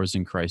is yours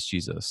in Christ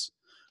Jesus,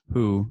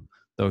 who,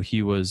 though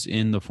he was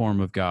in the form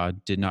of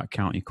God, did not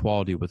count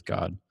equality with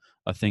God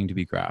a thing to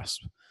be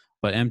grasped,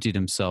 but emptied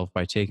himself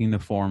by taking the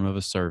form of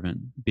a servant,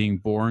 being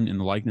born in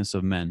the likeness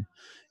of men,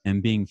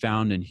 and being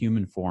found in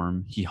human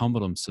form, he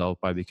humbled himself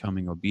by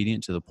becoming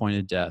obedient to the point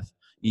of death,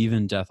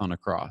 even death on a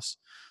cross.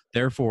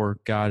 Therefore,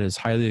 God has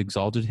highly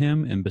exalted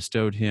him and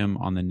bestowed him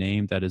on the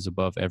name that is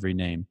above every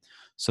name,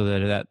 so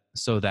that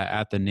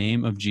at the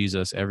name of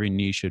Jesus every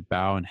knee should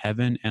bow in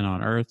heaven and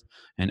on earth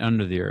and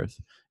under the earth,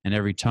 and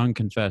every tongue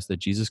confess that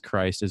Jesus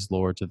Christ is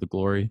Lord, to the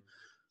glory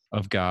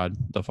of God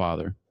the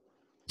Father.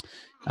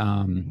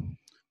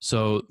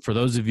 So for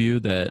those of you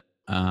that,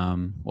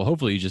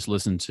 hopefully you just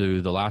listened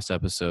to the last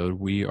episode,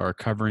 we are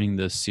covering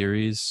this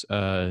series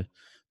that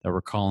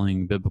we're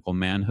calling Biblical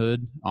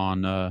Manhood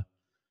on,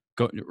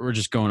 we're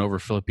just going over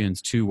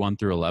Philippians 2, 1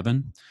 through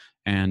 11.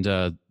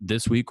 And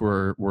this week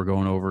we're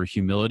going over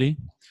humility.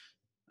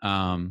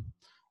 And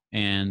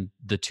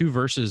the two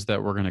verses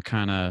that we're going to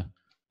kind of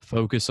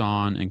focus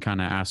on and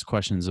kind of ask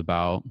questions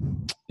about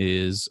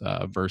is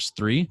verse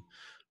 3,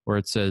 where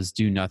it says,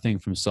 "Do nothing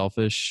from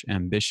selfish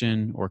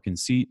ambition or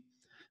conceit,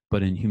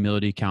 but in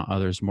humility count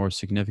others more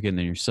significant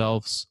than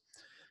yourselves."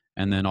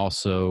 And then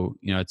also,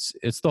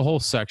 it's the whole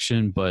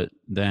section, but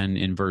then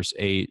in verse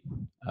 8,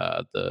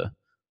 the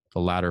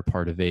latter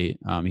part of 8,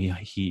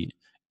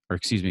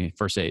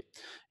 verse 8,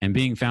 "And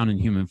being found in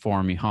human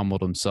form, he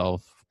humbled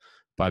himself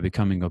by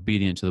becoming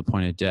obedient to the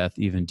point of death,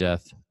 even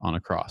death on a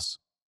cross."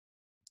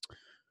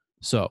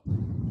 So,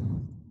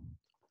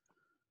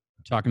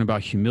 talking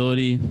about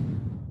humility,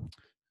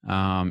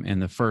 in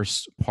the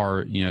first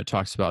part, it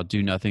talks about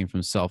do nothing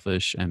from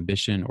selfish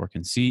ambition or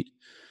conceit.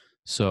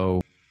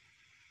 So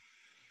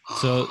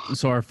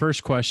our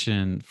first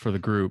question for the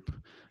group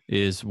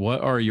is,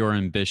 what are your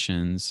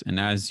ambitions? And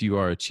as you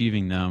are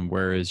achieving them,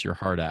 where is your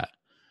heart at?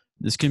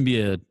 This can be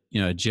a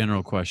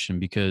general question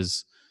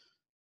because,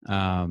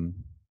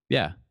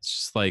 it's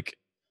just like,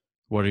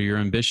 what are your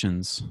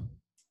ambitions?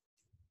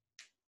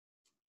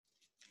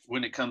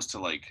 When it comes to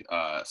like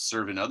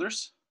serving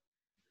others?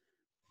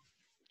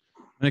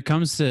 When it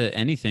comes to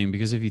anything,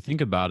 because if you think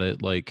about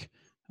it, like,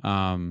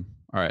 all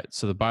right,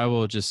 so the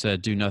Bible just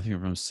said, do nothing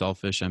from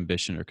selfish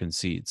ambition or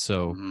conceit.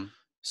 So,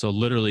 so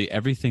literally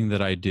everything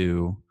that I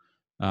do,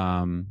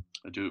 I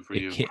do it for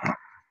you.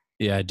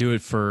 I do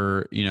it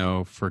for,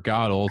 for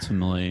God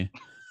ultimately,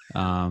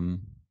 and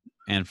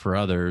for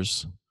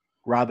others.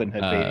 Robin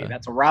Hood, baby.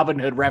 That's a Robin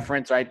Hood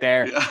reference right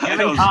there. Yeah,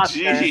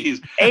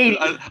 jeez.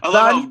 I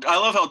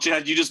love how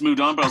Chad, you just moved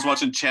on, but I was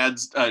watching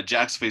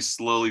Jack's face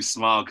slowly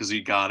smile because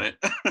he got it.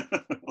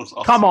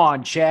 Awesome. Come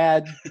on,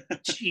 Chad.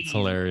 It's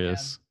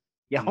hilarious. Man.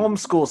 Yeah,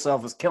 homeschool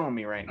self is killing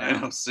me right now.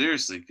 I know,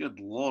 seriously. Good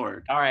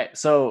Lord. All right,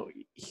 so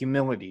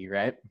humility,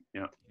 right?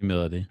 Yeah.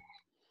 Humility.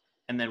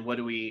 And then what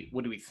do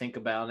we think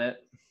about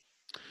it?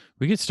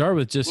 We could start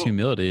with just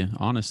humility,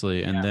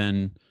 honestly, and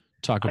then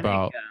talk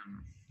about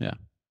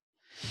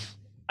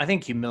I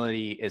think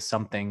humility is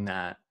something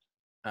that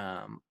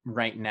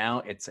right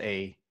now it's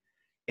a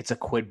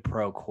quid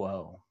pro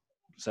quo,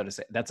 so to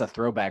say. That's a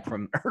throwback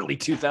from early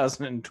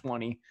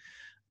 2020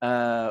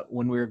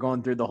 when we were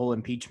going through the whole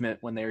impeachment,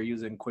 when they were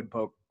using quid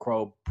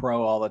pro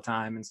all the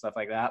time and stuff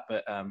like that.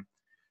 But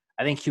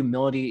I think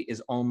humility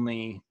is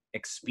only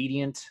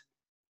expedient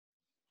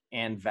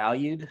and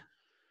valued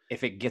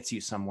if it gets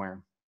you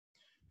somewhere,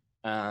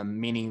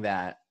 meaning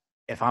that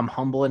if I'm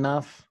humble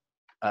enough,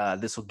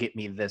 this will get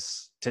me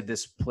to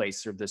this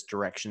place or this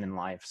direction in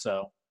life.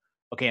 So,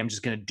 okay, I'm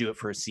just going to do it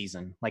for a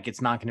season. Like,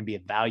 it's not going to be a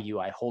value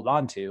I hold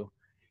on to.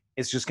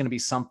 It's just going to be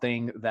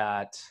something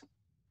that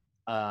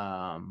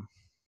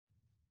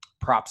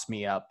props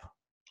me up,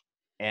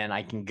 and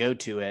I can go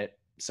to it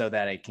so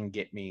that it can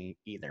get me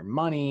either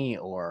money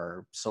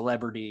or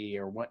celebrity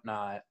or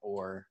whatnot,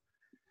 or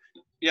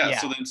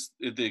so then it's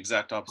the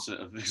exact opposite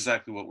of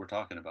exactly what we're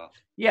talking about.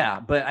 Yeah,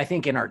 but I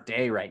think in our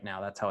day right now,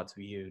 that's how it's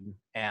viewed.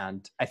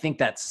 And I think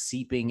that's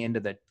seeping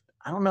into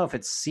I don't know if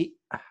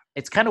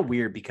it's kind of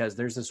weird because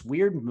there's this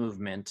weird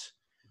movement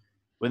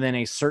within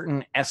a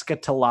certain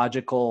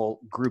eschatological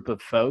group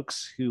of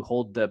folks who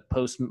hold the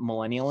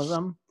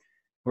post-millennialism,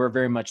 who are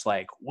very much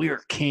like,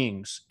 we're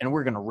kings and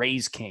we're going to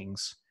raise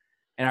kings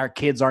and our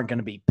kids aren't going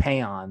to be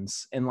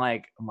peons. And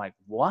I'm like,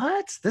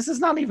 what? This is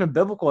not even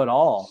biblical at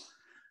all.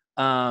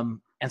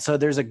 And so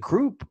there's a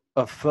group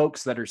of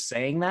folks that are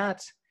saying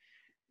that,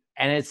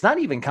 and it's not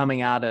even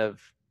coming out of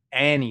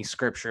any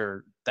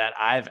scripture that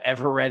I've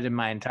ever read in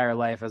my entire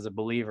life as a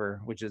believer,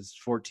 which is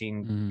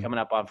coming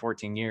up on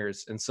 14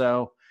 years. And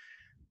so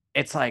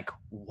it's like,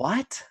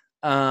 what?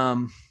 I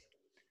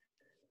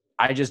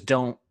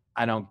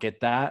don't get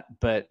that,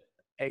 but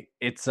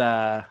it's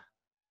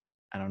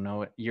I don't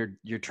know.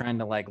 You're trying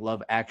to like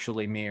Love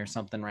Actually me or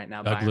something right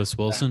now. Douglas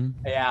Wilson.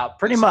 Yeah,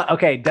 pretty much.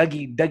 Okay,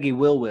 Dougie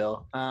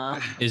Will.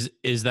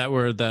 Is that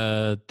where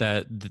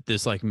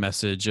this like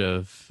message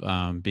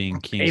of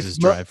being kings is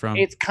derived from?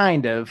 It's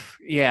kind of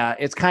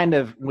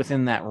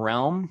within that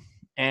realm,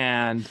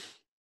 and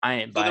I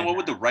ain't. So then, what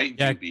would the right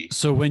view be?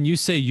 So when you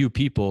say you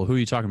people, who are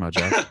you talking about,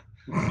 Jack?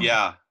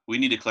 Yeah, We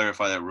need to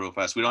clarify that real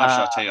fast. We don't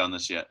have Shantae on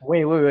this yet.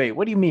 Wait.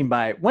 What do you mean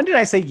by, when did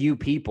I say you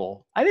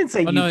people? I didn't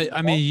say you No, people.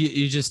 I mean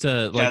you just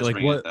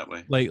like what that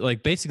way.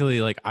 like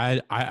basically like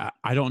I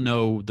don't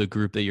know the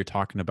group that you're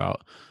talking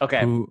about.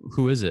 Okay.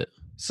 Who is it?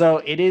 So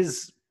it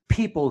is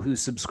people who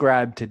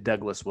subscribe to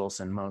Douglas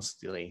Wilson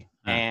mostly.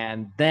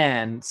 And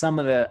then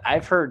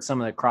I've heard some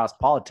of the cross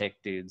politic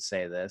dudes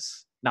say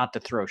this, not to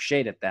throw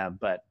shade at them,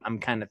 but I'm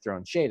kind of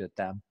throwing shade at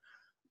them.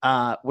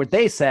 What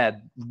they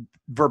said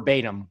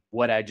verbatim,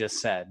 what I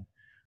just said,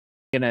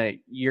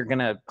 you're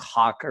gonna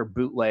hawk or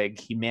bootleg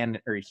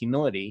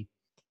humility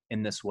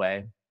in this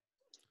way,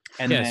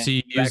 and so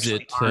you use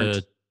it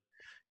to.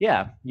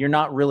 Yeah, you're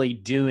not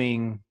really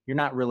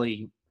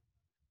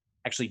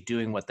actually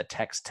doing what the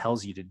text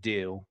tells you to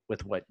do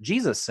with what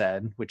Jesus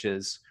said, which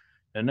is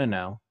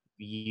no.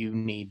 You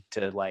need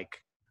to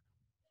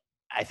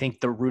I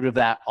think the root of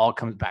that all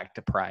comes back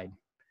to pride.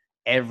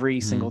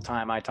 Every single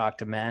time I talk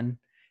to men,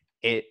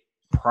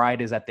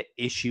 pride is at the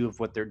issue of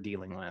what they're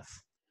dealing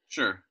with.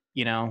 Sure.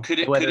 Could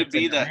it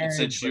be that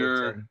it's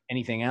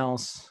anything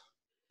else?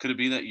 Could it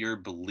be that your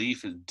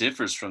belief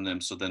differs from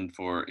them, so then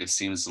it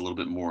seems a little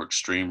bit more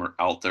extreme or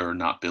out there or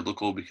not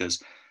biblical,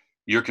 because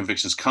your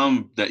convictions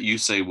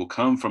will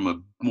come from a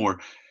more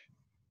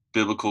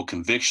biblical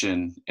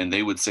conviction, and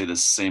they would say the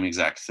same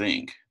exact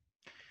thing.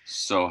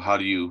 So how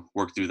do you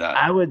work through that?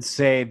 I would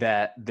say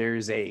that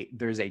there's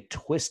a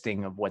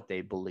twisting of what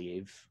they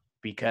believe,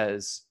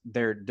 because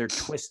they're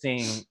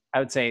twisting. I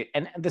would say,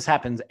 and this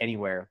happens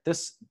anywhere.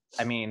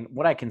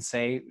 What I can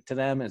say to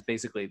them is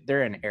basically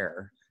they're in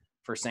error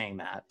for saying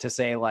that. To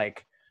say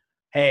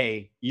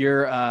hey,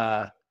 you're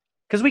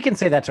because we can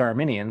say that to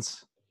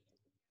Arminians.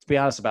 Let's be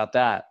honest about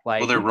that.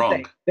 Well, they're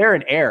wrong. They're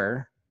in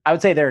error. I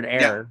would say they're in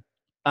error.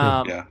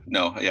 Yeah.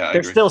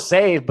 They're still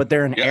saved, but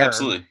they're in error.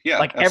 Absolutely.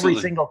 Yeah. Every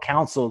single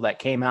council that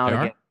came out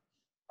against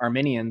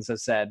Arminians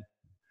has said,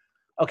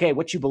 okay,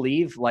 what you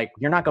believe,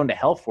 you're not going to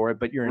hell for it,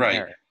 but you're in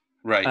error.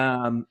 Right.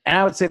 And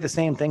I would say the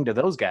same thing to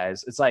those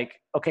guys. It's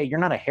okay, you're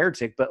not a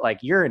heretic, but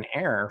you're in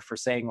error for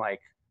saying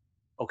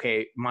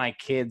okay, my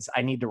kids,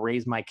 I need to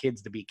raise my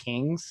kids to be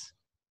kings.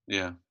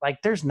 Yeah.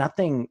 There's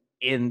nothing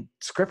in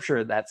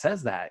scripture that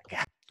says that.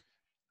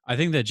 I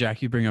think that,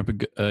 Jack, you bring up an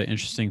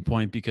interesting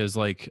point, because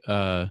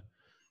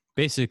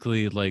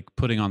basically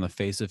putting on the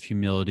face of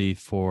humility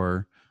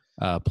for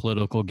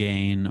political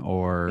gain,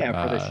 or for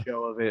the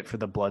show of it, for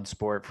the blood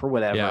sport, for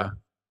whatever. Yeah.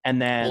 And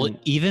then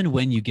even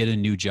when you get a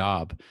new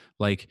job,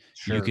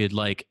 you could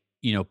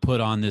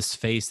put on this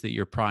face that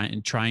you're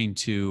trying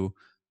to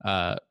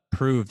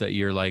prove that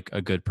you're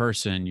a good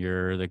person,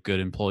 you're the good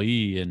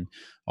employee, and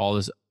all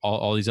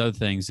these other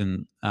things.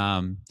 And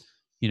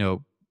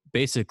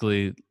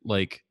basically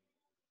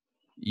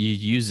you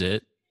use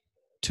it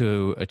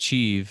to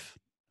achieve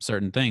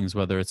certain things,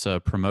 whether it's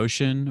a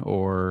promotion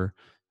or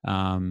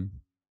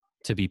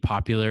to be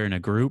popular in a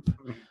group.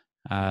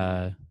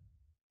 And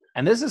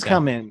this is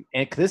coming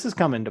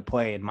to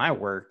play in my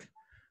work,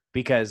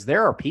 because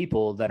there are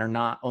people that are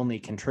not only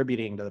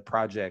contributing to the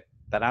project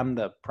that I'm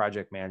the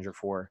project manager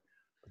for,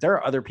 but there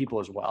are other people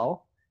as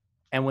well.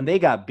 And when they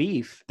got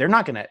beef,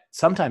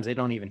 sometimes they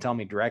don't even tell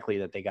me directly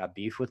that they got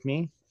beef with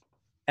me.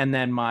 And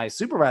then my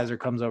supervisor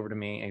comes over to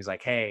me and he's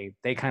like, hey,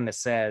 they kind of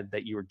said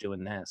that you were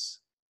doing this.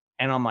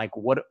 And I'm like,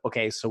 what?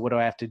 Okay, so what do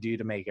I have to do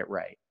to make it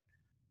right?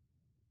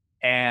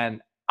 And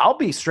I'll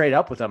be straight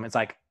up with them. It's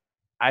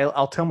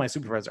I'll tell my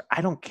supervisor,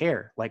 I don't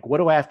care. What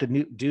do I have to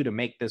do to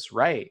make this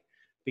right?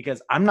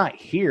 Because I'm not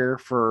here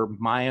for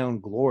my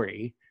own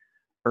glory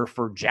or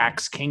for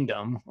Jack's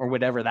kingdom or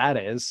whatever that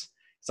is.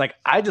 It's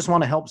I just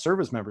want to help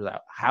service members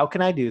out. How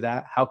can I do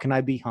that? How can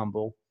I be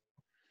humble?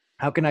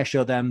 How can I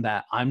show them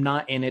that I'm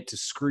not in it to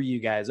screw you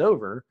guys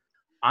over?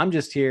 I'm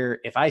just here.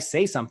 If I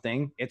say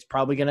something, it's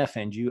probably going to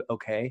offend you.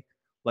 Okay,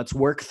 let's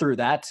work through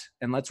that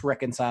and let's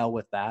reconcile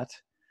with that.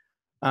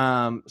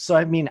 So,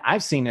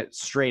 I've seen it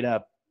straight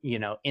up,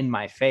 in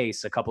my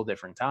face a couple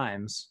different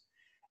times.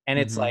 And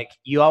it's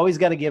you always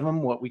got to give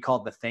them what we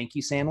call the thank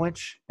you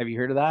sandwich. Have you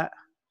heard of that?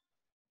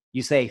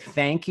 You say,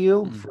 thank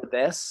you for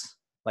this,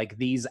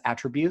 these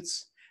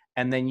attributes.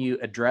 And then you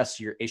address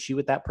your issue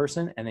with that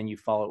person. And then you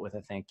follow it with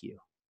a thank you.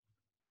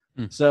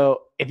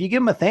 So if you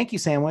give them a thank you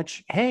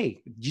sandwich,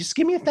 hey, just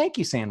give me a thank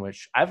you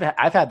sandwich. I've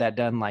had that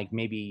done.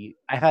 Maybe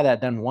I've had that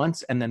done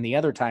once. And then the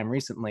other time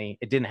recently,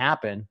 it didn't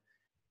happen.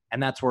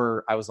 And that's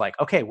where I was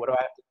okay, what do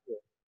I have to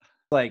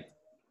do?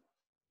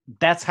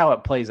 That's how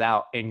it plays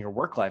out in your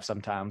work life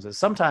sometimes. Is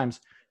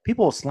sometimes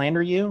people will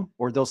slander you,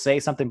 or they'll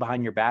say something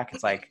behind your back.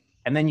 It's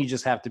and then you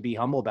just have to be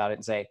humble about it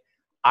and say,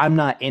 I'm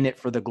not in it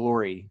for the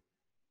glory,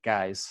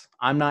 guys.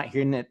 I'm not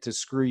here in it to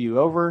screw you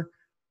over.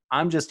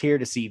 I'm just here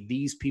to see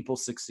these people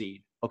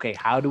succeed. Okay,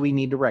 how do we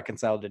need to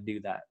reconcile to do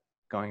that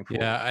going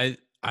forward? Yeah,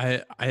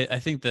 I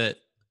think that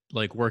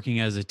working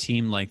as a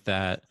team like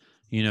that,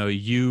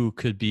 you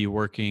could be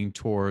working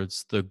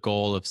towards the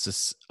goal of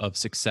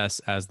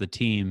success as the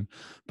team,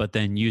 but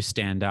then you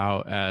stand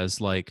out as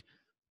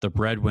the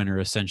breadwinner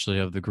essentially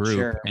of the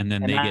group, and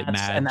then they get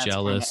mad,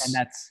 jealous.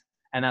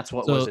 And that's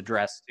what was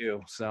addressed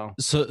too. So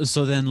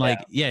then like,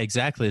 yeah,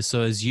 exactly.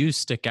 So as you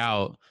stick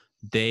out,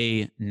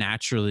 they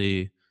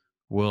naturally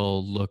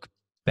will look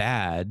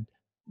bad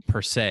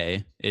per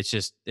se. It's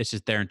just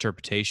their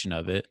interpretation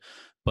of it,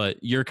 but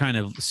you're kind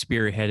of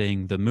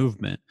spearheading the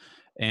movement.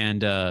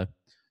 And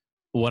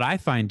what I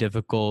find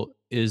difficult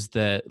is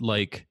that,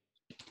 like,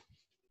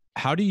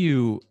 how do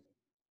you,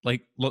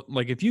 like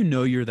if you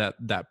know you're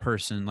that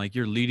person, like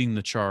you're leading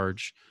the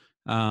charge,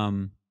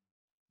 um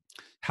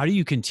how do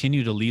you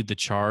continue to lead the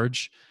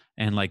charge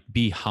and like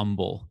be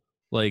humble?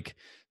 Like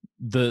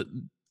the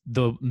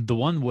the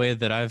one way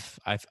that I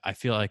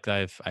feel like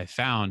I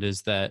found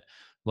is that,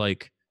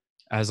 like,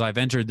 as I've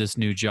entered this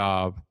new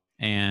job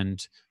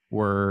and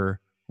we're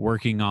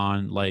working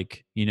on,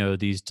 like, you know,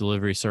 these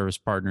delivery service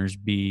partners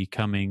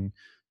becoming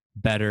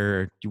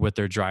better with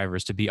their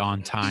drivers to be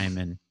on time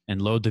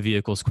and load the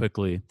vehicles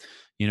quickly,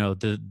 you know,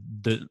 the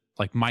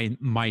like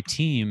my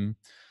team,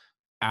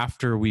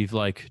 after we've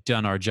like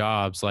done our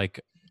jobs, like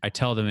I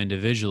tell them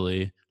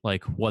individually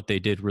like what they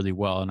did really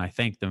well and I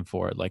thank them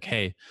for it. Like,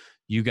 hey,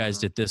 you guys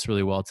did this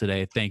really well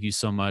today. Thank you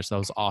so much. That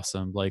was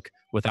awesome. Like,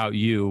 without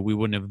you, we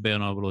wouldn't have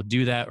been able to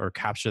do that or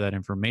capture that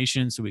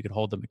information so we could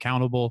hold them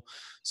accountable.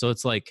 So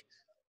it's like,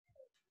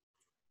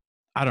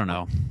 I don't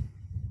know.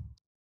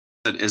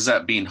 Is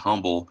that being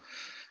humble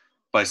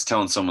by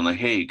telling someone like,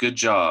 hey, good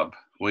job,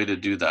 way to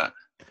do that?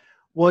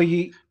 Well,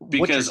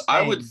 because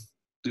I would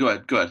go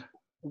ahead.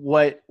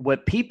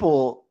 What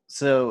people,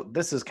 so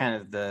this is kind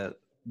of the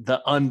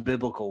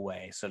unbiblical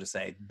way, so to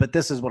say, but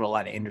this is what a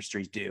lot of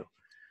industries do.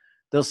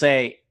 They'll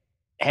say,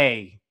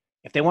 hey,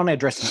 if they want to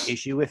address an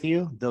issue with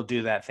you, they'll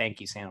do that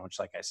thank you sandwich,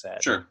 like I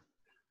said. Sure.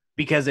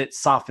 Because it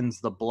softens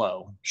the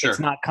blow. Sure. It's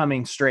not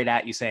coming straight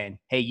at you saying,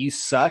 hey, you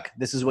suck,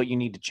 this is what you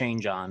need to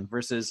change on,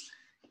 versus,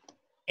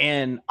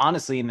 and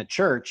honestly, in the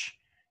church,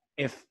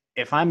 if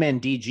I'm in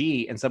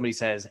DG and somebody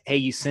says, hey,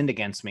 you sinned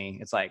against me,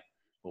 it's like,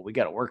 well, we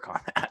got to work on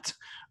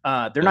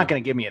that. They're not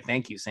going to give me a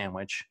thank you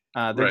sandwich.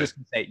 They're just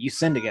going to say, you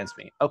sinned against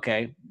me.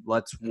 Okay,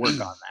 let's work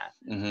on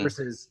that.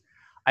 Versus,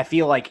 I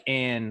feel like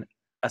in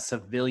a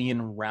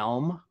civilian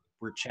realm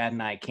where Chad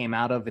and I came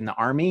out of in the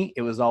Army,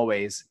 it was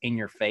always in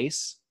your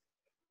face.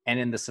 And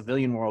in the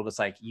civilian world, it's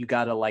like, you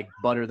got to like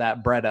butter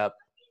that bread up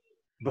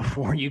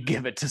before you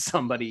give it to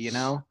somebody, you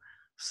know?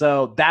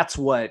 So that's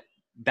what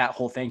that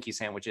whole thank you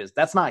sandwich is.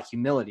 That's not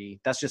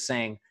humility. That's just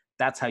saying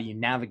that's how you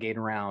navigate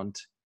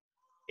around.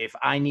 If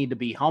I need to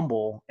be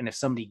humble, and if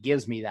somebody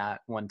gives me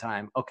that one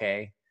time,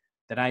 okay,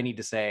 then I need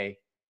to say,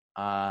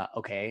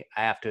 okay,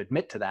 I have to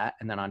admit to that.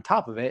 And then on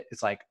top of it,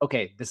 it's like,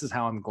 okay, this is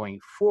how I'm going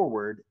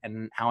forward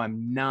and how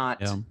I'm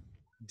not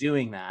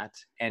doing that.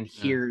 And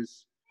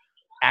here's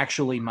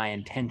actually my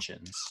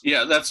intentions.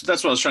 Yeah, that's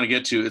what I was trying to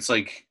get to. It's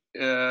like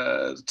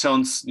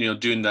telling, you know,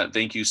 doing that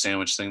thank you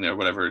sandwich thing there,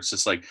 whatever. It's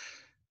just like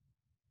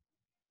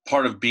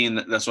part of being,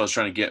 that's what I was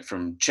trying to get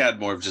from Chad,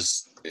 more of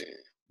just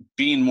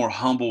being more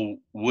humble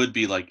would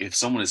be like, if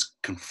someone is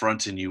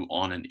confronting you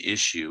on an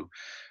issue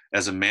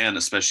as a man,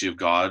 especially of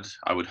God,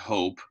 I would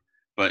hope,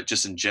 but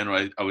just in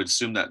general, I would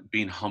assume that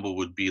being humble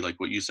would be like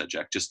what you said,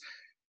 Jack, just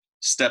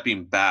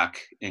stepping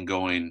back and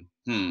going,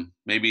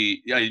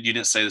 maybe, yeah, you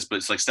didn't say this, but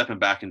it's like stepping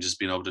back and just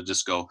being able to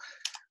just go,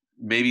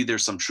 maybe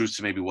there's some truth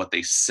to maybe what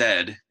they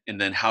said. And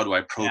then how do I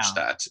approach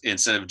that,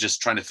 instead of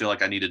just trying to feel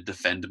like I need to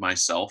defend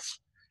myself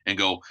and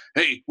go,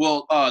 hey,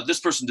 well, this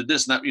person did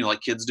this and that, you know,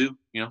 like kids do,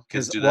 you know,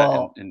 kids do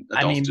that, and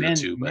adults do it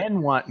too.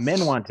 But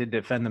men want to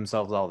defend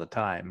themselves all the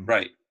time.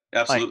 Right.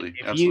 Absolutely.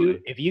 Like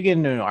if you get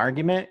into an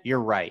argument,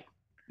 you're right.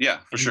 Yeah,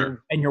 for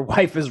sure. And your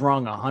wife is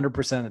wrong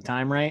 100% of the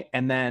time, right?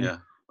 And then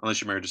unless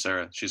you're married to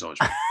Sarah, she's always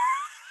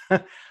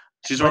right.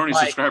 She's already a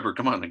subscriber.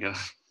 Come on, again.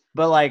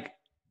 But like,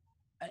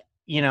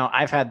 you know,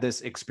 I've had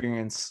this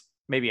experience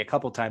maybe a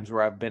couple times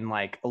where I've been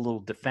like a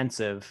little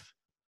defensive,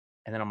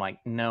 and then I'm like,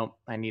 no,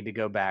 I need to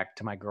go back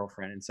to my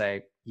girlfriend and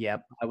say,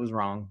 yep, I was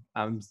wrong.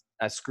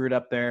 I screwed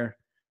up there.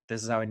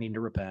 This is how I need to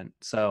repent.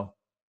 So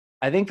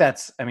I think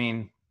that's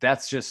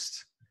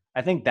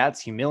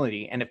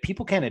humility. And if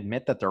people can't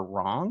admit that they're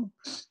wrong,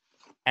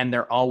 and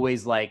they're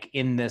always like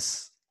in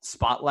this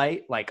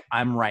spotlight, like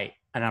I'm right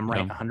and I'm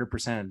right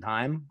 100% of the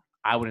time,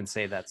 I wouldn't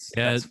say that's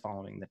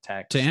following the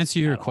text. To answer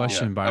your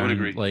question, Byron, I would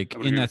agree. like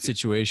in that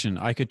situation,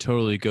 I could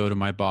totally go to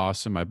my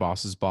boss and my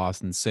boss's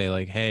boss and say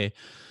like, hey,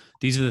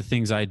 these are the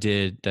things I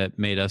did that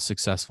made us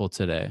successful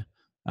today.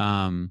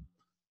 And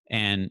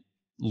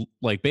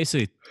like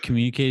basically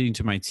communicating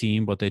to my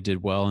team what they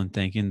did well and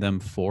thanking them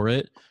for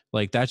it.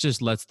 Like that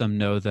just lets them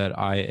know that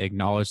I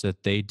acknowledge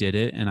that they did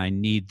it and I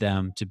need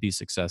them to be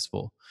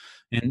successful.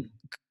 And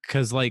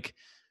cause like,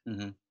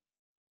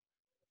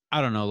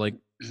 I don't know, like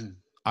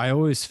I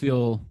always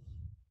feel.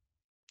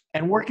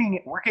 And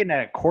working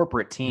at a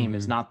corporate team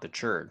is not the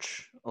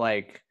church.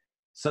 Like,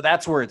 so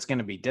that's where it's going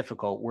to be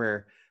difficult,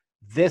 where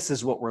this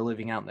is what we're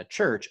living out in the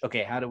church.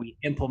 Okay, how do we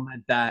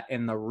implement that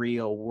in the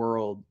real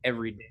world,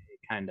 everyday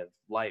kind of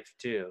life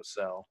too?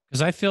 So,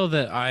 because I feel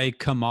that I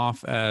come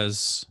off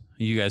as,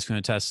 you guys can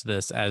attest to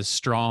this, as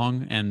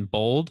strong and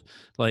bold,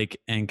 like,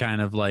 and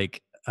kind of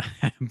like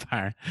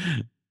empire.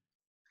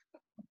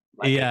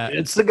 Like yeah, a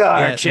good cigar,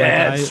 yeah,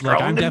 Chad.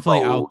 I'm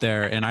definitely out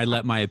there, and I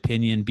let my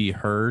opinion be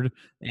heard,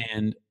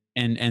 and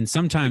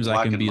sometimes I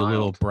Black can and be a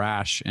little mild.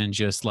 brash and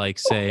just like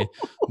say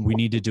we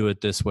need to do it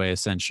this way.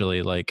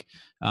 Essentially, like,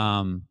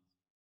 But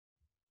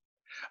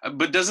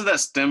doesn't that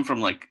stem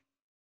from like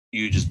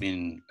you just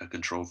being a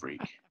control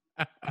freak?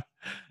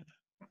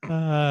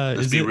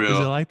 Let's is be it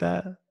real. like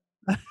that?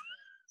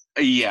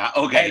 Yeah.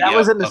 Okay. Hey, that yeah.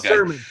 was in the Okay.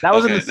 sermon. That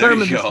was in Okay. the There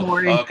you sermon this go.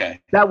 morning.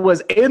 Okay. That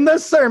was in the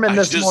sermon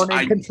this morning.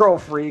 I Control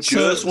freak.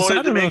 just wanted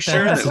I to don't know make if that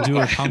sure has to that do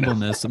with you know.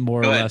 humbleness,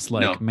 more or Go ahead. less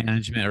like No.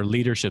 management or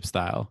leadership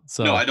style.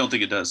 So, No, I don't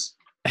think it does.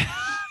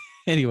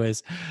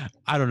 anyways,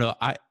 I don't know.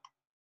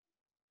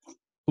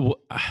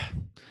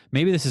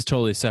 Maybe this is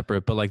totally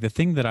separate, but like the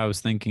thing that I was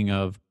thinking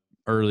of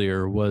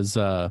earlier was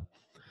I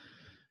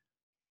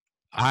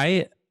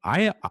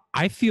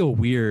feel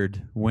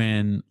weird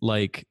when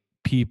like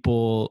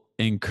people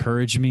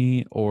encourage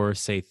me or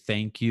say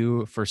thank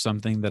you for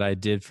something that I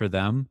did for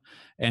them,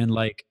 and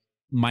like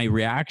my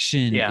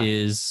reaction Yeah.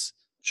 is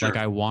Sure. like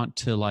I want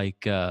to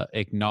like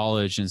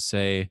acknowledge and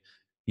say,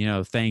 you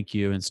know, thank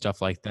you and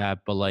stuff like that,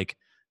 but like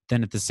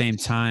then at the same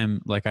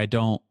time like I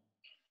don't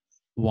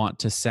want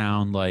to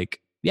sound like,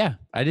 yeah,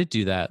 I did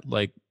do that.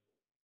 Like,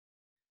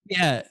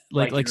 yeah,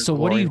 Like like you're a so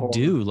what do glory you hole.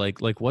 do?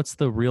 Like what's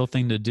the real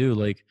thing to do?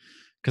 Like,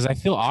 because I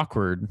feel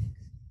awkward.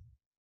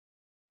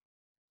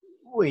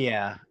 Well,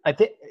 yeah, I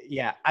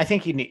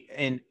think you need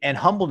and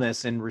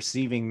humbleness in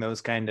receiving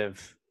those kind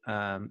of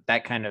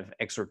that kind of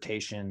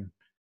exhortation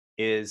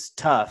is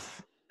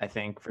tough. I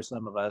think for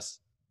some of us,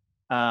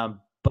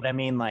 but I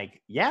mean,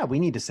 like, yeah, we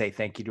need to say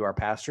thank you to our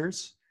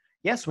pastors.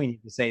 Yes, we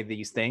need to say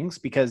these things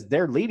because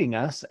they're leading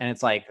us, and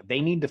it's like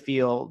they need to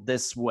feel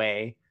this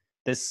way,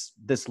 this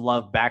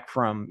love back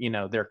from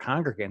their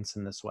congregants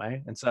in this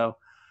way, and so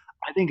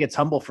I think it's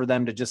humble for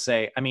them to just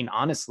say. I mean,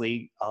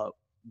 honestly,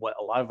 what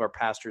a lot of our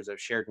pastors have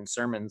shared in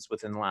sermons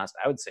within the last,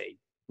 I would say,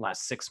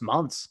 last 6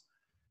 months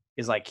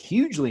is like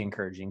hugely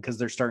encouraging because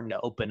they're starting to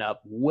open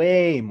up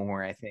way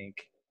more, I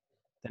think,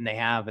 than they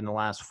have in the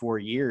last 4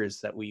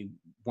 years that we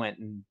went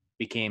and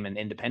became an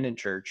independent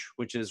church,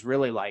 which is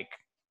really like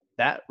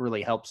that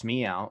really helps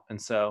me out. And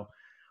so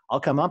I'll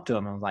come up to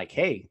them and I'm like,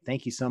 hey,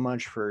 thank you so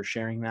much for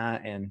sharing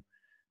that. And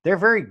they're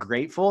very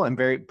grateful and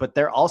but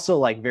they're also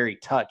like very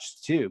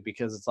touched too,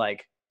 because it's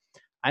like,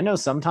 I know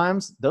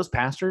sometimes those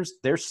pastors,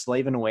 they're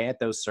slaving away at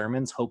those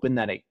sermons, hoping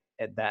that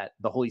that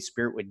the Holy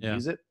Spirit would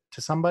use it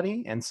to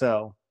somebody. And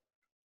so,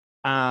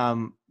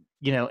 in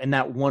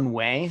that one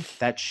way,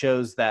 that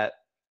shows that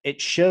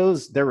it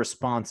shows their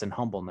response and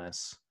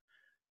humbleness.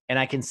 And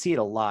I can see it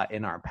a lot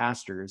in our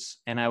pastors.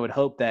 And I would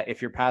hope that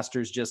if your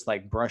pastors just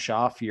like brush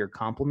off your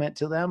compliment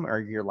to them, or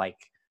you're like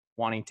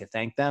wanting to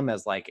thank them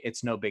as like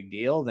it's no big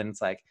deal, then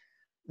it's like,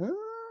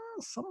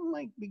 something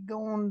might be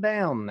going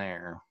down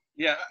there.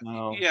 Yeah,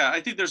 No. yeah.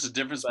 I think there's a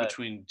difference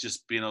between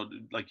just being able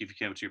to, like, if you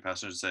came up to your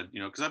pastor and said,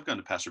 because I've gone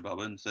to Pastor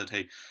Bubba and said,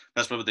 hey,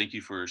 Pastor Bubba, thank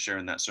you for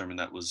sharing that sermon.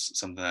 That was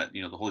something that,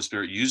 the Holy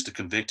Spirit used to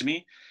convict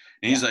me.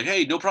 And he's like,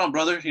 hey, no problem,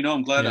 brother.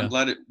 I'm glad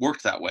it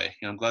worked that way.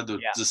 I'm glad the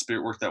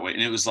Spirit worked that way.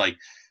 And it was like,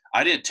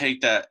 I didn't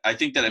take that. I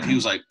think that if he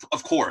was like,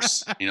 of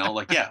course,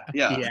 like, yeah,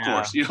 of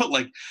course,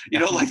 like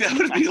that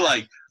would be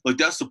like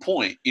that's the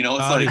point, it's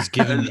God like,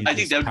 given me I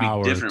think that would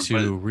be different, to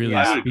but really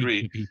I would speak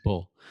agree. to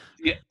people.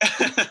 Yeah.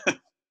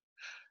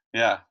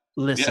 Yeah.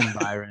 Listen,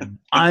 Byron,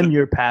 I'm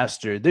your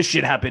pastor. This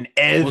should happen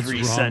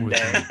every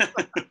Sunday.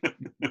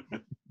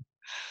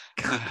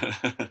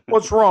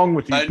 What's wrong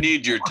with you? I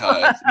need your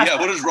tithe. Yeah,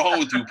 what is wrong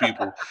with you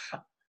people?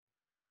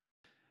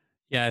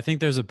 Yeah, I think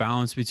there's a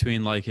balance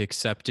between like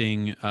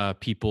accepting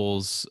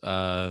people's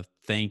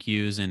thank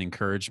yous and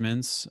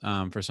encouragements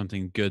for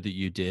something good that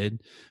you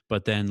did,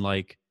 but then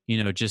like,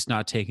 just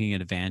not taking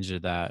advantage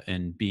of that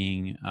and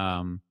being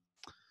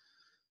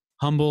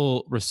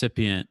humble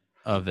recipient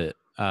of it.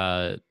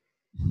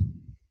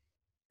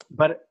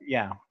 But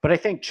I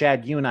think,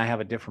 Chad, you and I have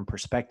a different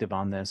perspective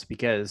on this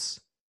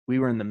because we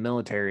were in the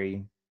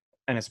military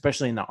and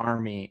especially in the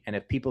Army. And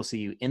if people see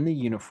you in the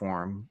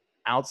uniform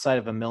outside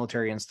of a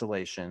military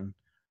installation,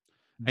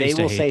 they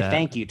will say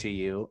thank you to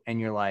you. And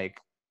you're like,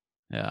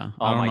 yeah,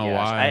 oh I don't my know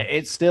gosh. why.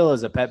 It still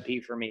is a pet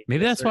peeve for me.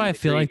 Maybe that's why I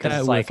feel like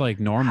that with like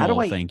normal how do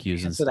I thank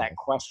yous and answer stuff. that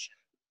question?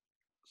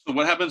 So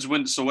what happens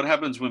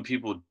when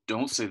people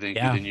don't say thank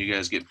you? Then you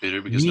guys get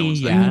bitter because no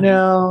one's thanking you?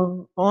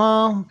 No,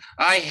 well,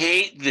 I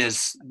hate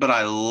this, but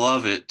I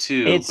love it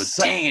too. But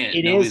dang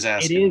it, nobody's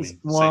asking me,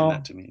 saying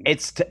that to me.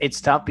 It's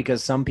tough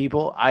because some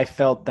people, I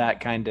felt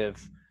that kind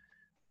of.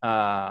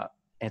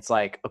 It's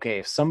like, okay,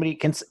 if somebody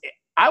can,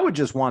 I would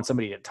just want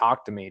somebody to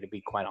talk to me. To be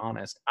quite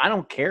honest, I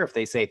don't care if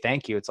they say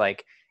thank you. It's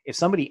like if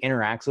somebody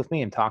interacts with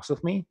me and talks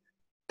with me,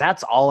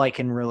 that's all I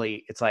can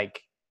really. It's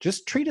like,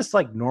 just treat us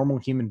like normal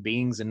human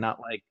beings and not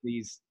like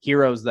these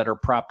heroes that are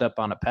propped up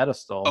on a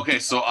pedestal. Okay,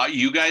 so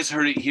you guys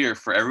heard it here.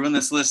 For everyone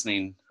that's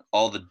listening,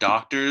 all the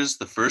doctors,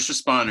 the first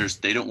responders,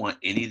 they don't want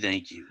any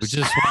thank yous. We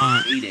just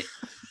hate it.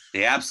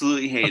 They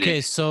absolutely hate it.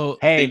 Okay, so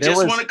they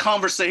just want a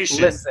conversation.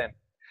 Listen.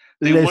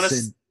 There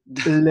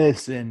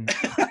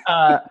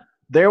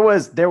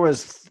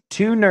was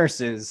 2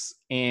 nurses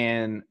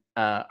in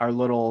our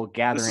little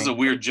gathering. This is a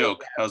weird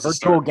joke. How's this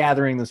virtual start?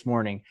 gathering this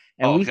morning,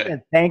 and Oh, we okay.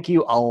 said thank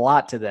you a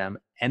lot to them.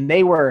 And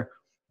they were,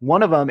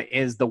 one of them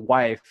is the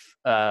wife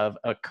of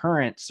a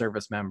current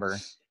service member,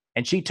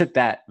 and she took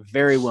that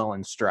very well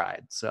in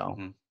stride. So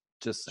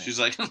just saying. She's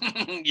like,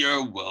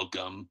 "You're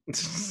welcome."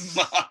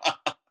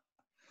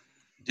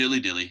 Dilly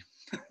dilly.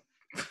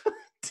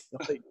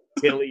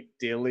 dilly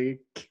dilly.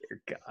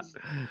 Dear God.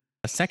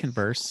 A second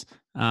verse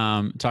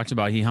talked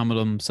about he humbled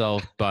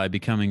himself by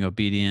becoming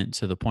obedient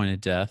to the point of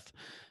death.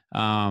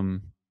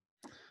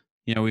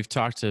 We've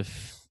talked a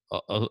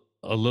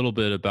little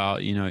bit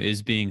about,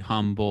 is being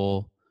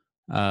humble,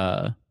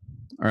 or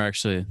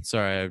actually,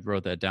 sorry, I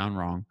wrote that down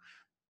wrong.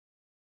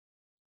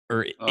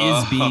 Or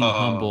is being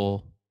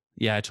humble.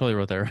 Yeah, I totally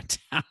wrote that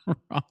down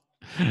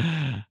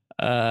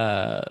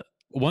wrong.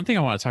 One thing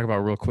I want to talk about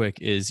real quick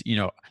is,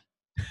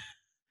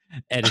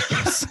 edit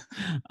this.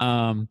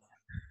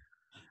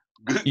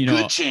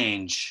 Good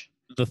change.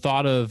 The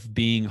thought of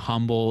being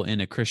humble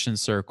in a Christian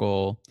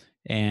circle,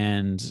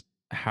 and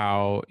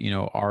how,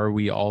 are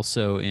we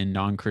also in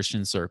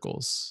non-Christian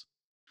circles?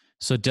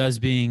 So does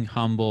being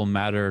humble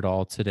matter at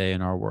all today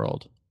in our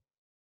world?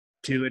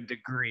 To a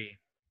degree.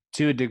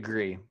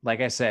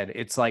 Like I said,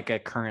 it's like a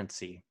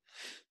currency.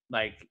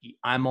 Like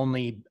I'm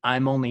only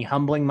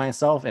humbling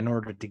myself in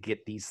order to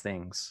get these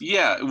things.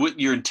 Yeah, what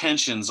your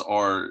intentions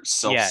are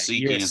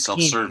self-seeking and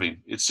self-serving.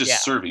 It's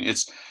just serving.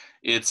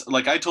 It's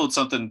like I told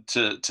something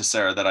to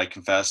Sarah that I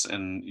confess,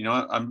 and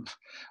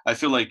I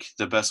feel like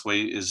the best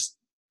way is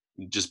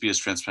just be as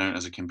transparent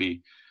as it can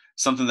be.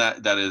 Something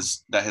that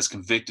has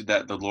convicted,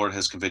 that the Lord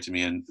has convicted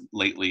me in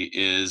lately,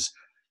 is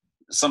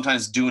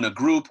sometimes doing a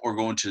group or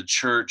going to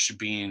church,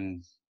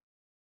 being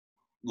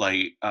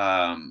like,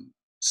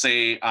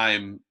 say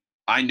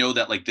I know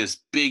that like this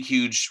big,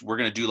 huge, we're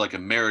going to do like a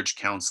marriage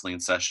counseling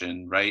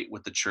session, right,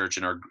 with the church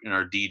in our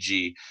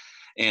DG.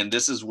 And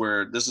this is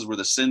where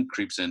the sin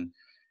creeps in,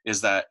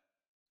 is that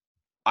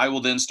I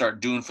will then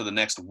start doing for the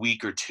next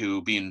week or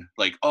two, being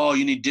like, oh,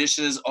 you need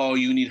dishes. Oh,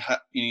 you need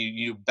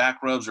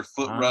back rubs or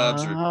foot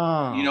rubs, or,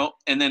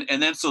 and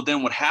then, so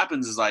then what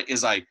happens is I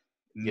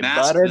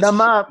mask buttered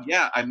them up.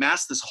 Yeah. I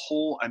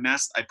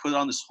put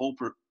on this whole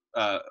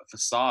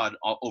facade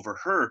over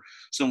her.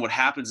 So then what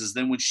happens is,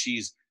 then when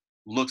she's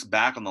looks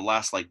back on the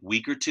last like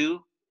week or two,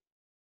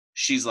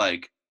 she's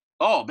like,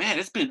 oh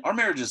man, our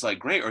marriage is like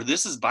great, or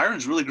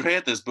Byron's really great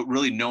at this, but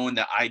really knowing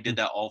that I did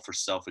that all for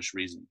selfish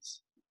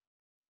reasons.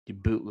 You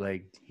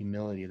bootlegged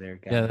humility there,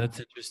 guys. Yeah, that's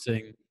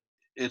interesting.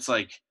 It's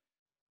like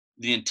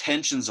the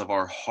intentions of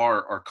our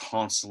heart are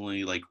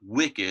constantly like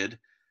wicked,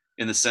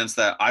 in the sense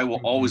that I will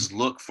always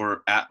look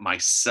at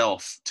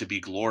myself to be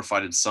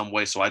glorified in some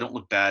way, so I don't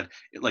look bad.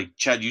 Like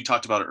Chad, you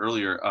talked about it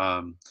earlier,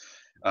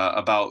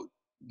 about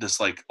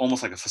this, like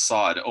almost like a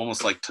facade,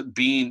 almost like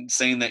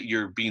saying that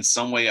you're being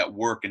some way at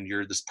work, and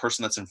you're this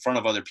person that's in front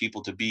of other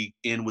people to be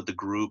in with the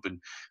group and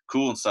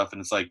cool and stuff.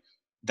 And it's like,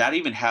 that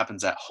even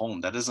happens at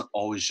home. That doesn't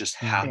always just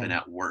happen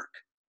at work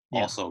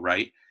also,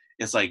 right?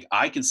 It's like,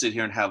 I can sit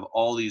here and have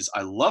all these,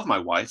 I love my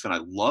wife and I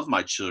love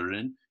my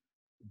children,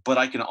 but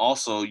I can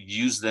also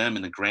use them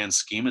in the grand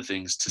scheme of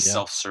things to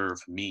self-serve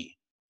me,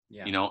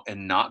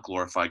 and not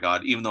glorify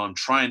God, even though I'm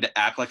trying to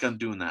act like I'm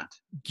doing that.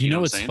 You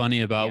know what's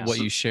funny about what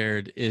you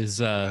shared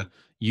is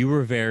you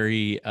were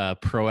very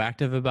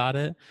proactive about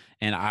it,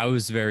 and I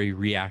was very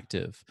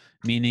reactive,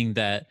 meaning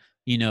that,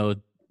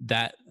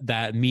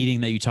 that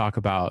meeting that you talk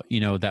about,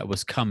 that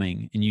was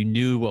coming, and you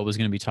knew what was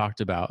going to be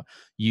talked about.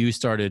 You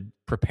started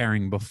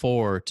preparing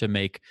before to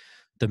make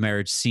the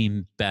marriage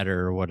seem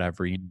better or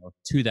whatever,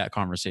 to that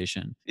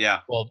conversation.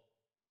 Yeah. Well,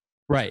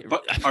 right.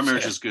 But our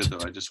marriage is good,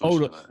 though. I just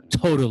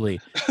totally.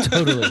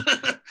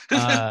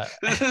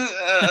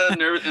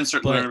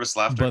 Nervous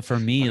laughter. But for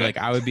me, like,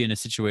 I would be in a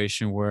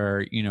situation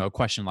where, a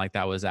question like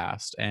that was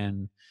asked,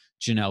 and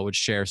Janelle would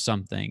share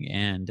something,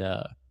 and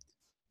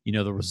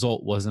the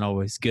result wasn't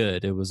always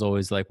good. It was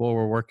always like, well,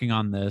 we're working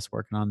on this,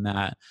 working on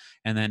that.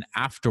 And then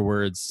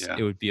afterwards,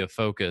 it would be a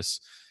focus.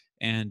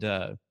 And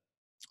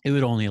it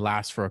would only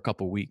last for a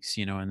couple weeks,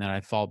 and then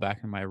I'd fall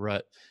back in my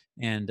rut.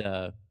 And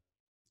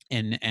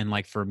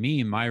like for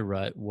me, my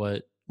rut,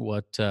 what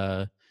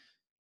does,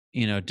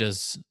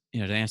 to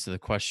answer the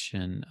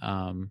question,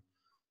 I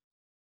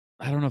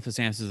don't know if this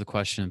answers the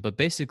question, but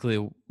basically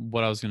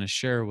what I was going to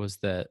share was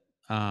that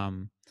I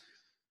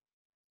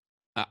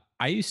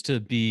used to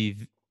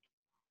be,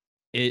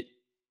 it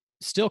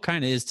still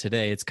kind of is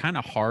today. It's kind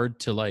of hard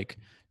to like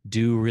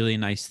do really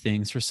nice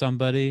things for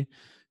somebody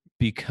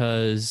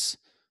because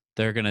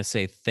they're going to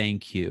say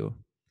thank you.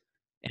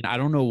 And I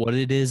don't know what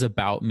it is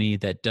about me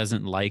that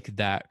doesn't like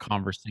that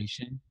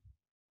conversation.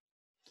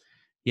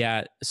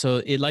 Yeah.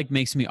 So it like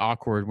makes me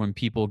awkward when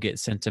people get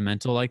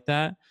sentimental like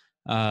that.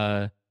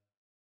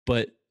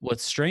 But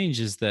what's strange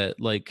is that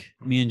like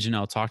me and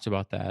Janelle talked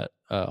about that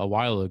a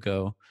while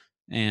ago.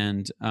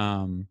 And,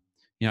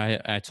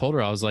 I told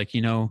her, I was like,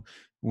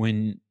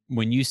 when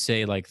you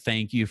say like,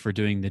 thank you for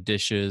doing the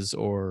dishes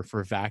or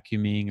for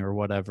vacuuming or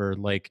whatever,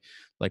 like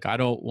I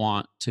don't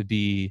want to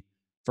be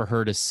for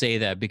her to say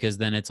that, because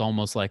then it's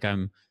almost like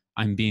I'm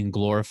I'm being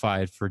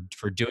glorified for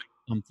doing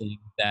something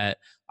that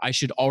I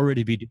should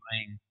already be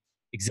doing.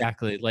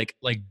 Exactly. Like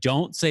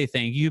don't say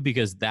thank you,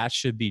 because that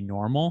should be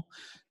normal.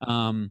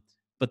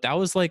 But that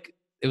was like,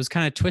 it was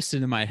kind of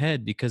twisted in my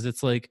head, because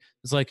it's like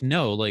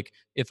no, like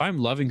if I'm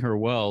loving her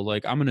well,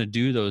 like I'm gonna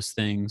do those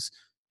things.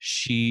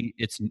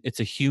 It's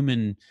a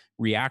human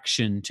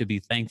reaction to be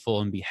thankful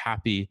and be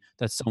happy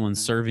that someone's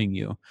Mhm. serving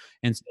you.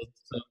 And so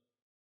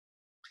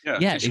Yeah,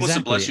 yeah, and she wants to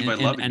exactly. bless you by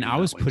And loving and you in I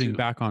that was way putting too.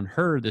 back on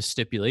her the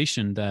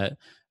stipulation that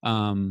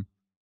um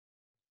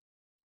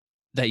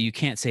that you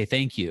can't say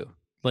thank you.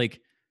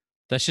 Like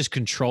that's just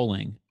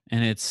controlling,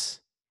 and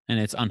it's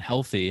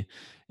unhealthy.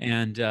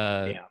 And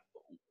Yeah.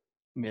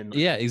 Men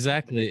yeah,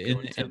 exactly. And,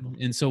 manipulative.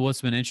 and and so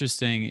what's been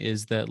interesting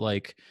is that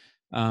like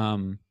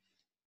um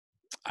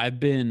I've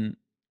been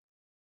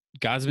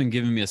God's been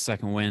giving me a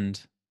second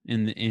wind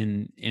in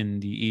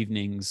the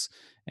evenings,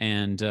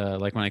 and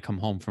like when I come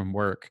home from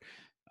work,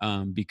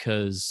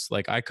 because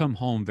like I come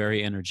home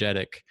very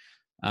energetic,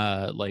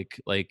 like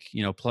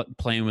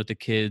playing with the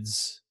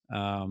kids,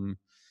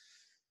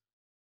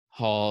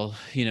 haul,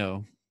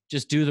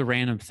 just do the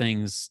random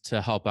things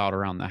to help out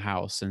around the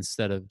house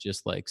instead of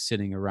just like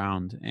sitting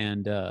around.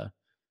 And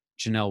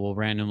Janelle will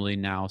randomly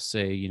now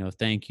say,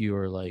 thank you,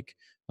 or like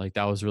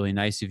that was really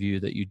nice of you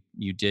that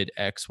you did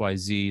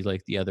XYZ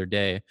like the other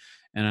day.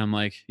 And I'm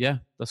like, yeah,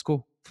 that's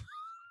cool.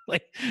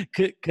 Like,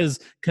 cause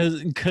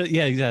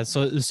yeah,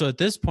 exactly. So at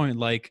this point,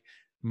 like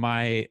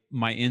my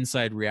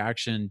inside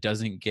reaction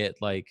doesn't get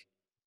like,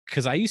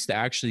 because I used to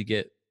actually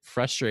get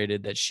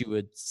frustrated that she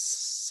would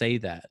say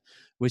that,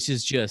 which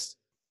is just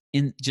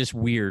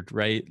weird,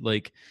 right?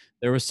 Like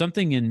there was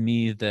something in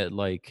me that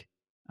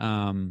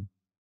um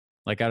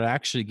like I'd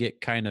actually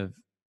get kind of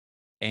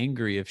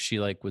angry if she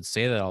like would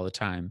say that all the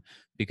time,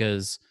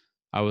 because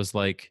I was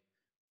like,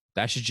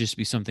 that should just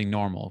be something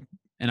normal.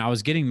 And I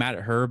was getting mad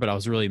at her, but I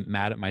was really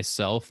mad at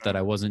myself that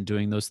I wasn't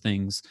doing those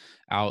things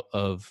out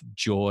of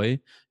joy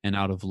and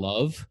out of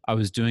love. I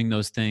was doing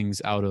those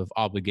things out of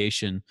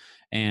obligation.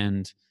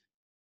 And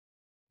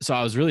so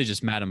I was really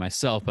just mad at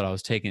myself, but I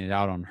was taking it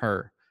out on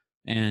her.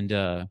 And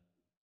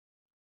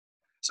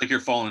It's like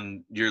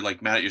you're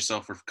like mad at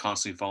yourself for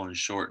constantly falling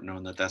short,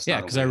 knowing that that's yeah, not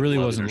a because I way of really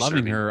loving or wasn't loving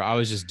serving. her. I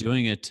was just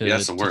doing it Yeah, to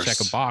that's the to check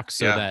a worst. box,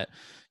 so Yeah. that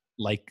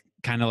like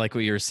kind of like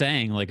what you were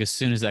saying, like as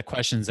soon as that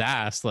question's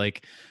asked,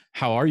 like,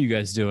 how are you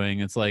guys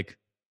doing? It's like,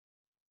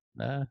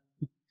 uh,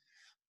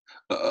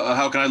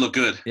 How can I look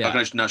good? How yeah. can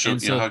I not show?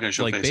 And so How can I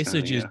show like face? Kind of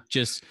basically thing.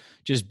 Yeah.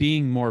 just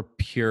being more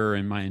pure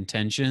in my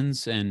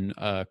intentions, and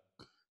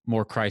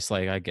more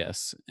Christ-like, I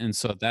guess. And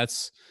so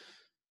that's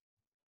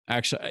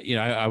actually,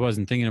 I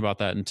wasn't thinking about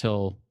that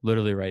until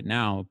literally right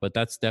now, but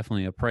that's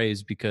definitely a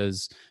praise,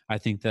 because I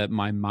think that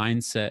my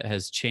mindset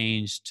has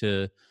changed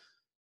to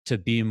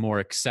be more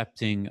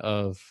accepting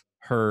of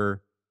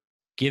her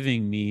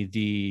giving me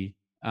the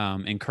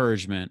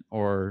encouragement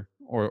or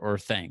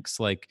thanks.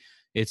 Like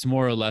it's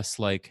more or less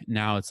like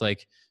now it's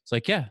like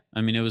yeah,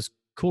 I mean it was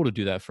cool to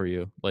do that for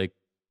you. Like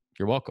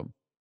you're welcome.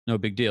 No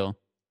big deal.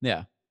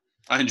 Yeah.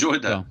 I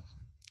enjoyed that. So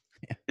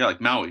Yeah,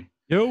 like Maui.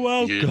 you're You're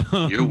welcome.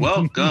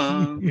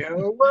 welcome.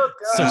 You're welcome.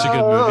 Such a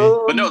good movie.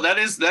 But no, that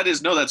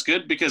is no, that's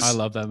good I because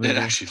love that I movie.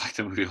 actually like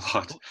the movie a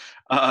lot.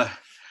 Uh,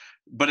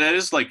 but it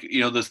is like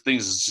the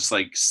things is just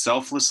like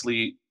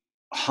selflessly,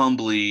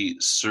 humbly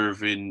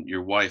serving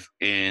your wife,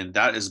 and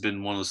that has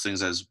been one of those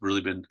things that has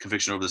really been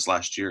conviction over this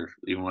last year.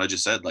 Even what I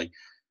just said, like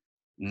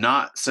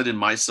not setting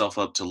myself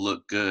up to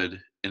look good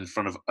in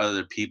front of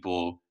other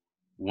people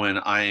when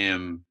I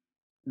am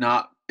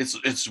not.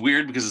 It's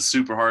weird because it's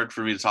super hard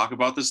for me to talk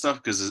about this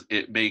stuff because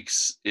it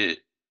makes it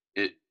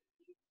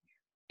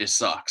it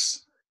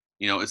sucks.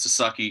 It's a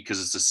sucky because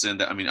it's a sin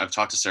that, I mean, I've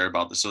talked to Sarah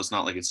about this, so it's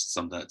not like it's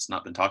something that's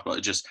not been talked about.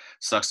 It just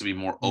sucks to be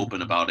more open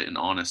Mhm. about it and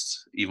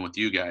honest, even with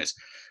you guys.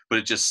 But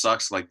it just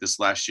sucks like this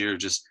last year,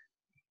 just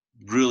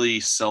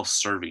really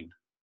self-serving.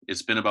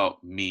 It's been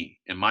about me,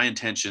 and my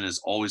intention is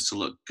always to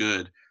look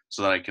good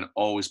so that I can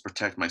always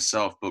protect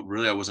myself. But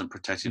really, I wasn't Mm.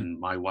 protecting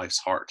my wife's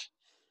heart.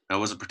 I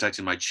wasn't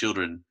protecting my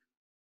children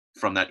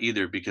from that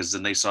either, because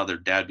then they saw their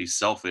dad be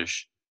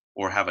selfish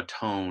or have a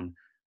tone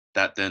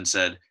that then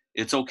said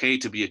it's okay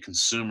to be a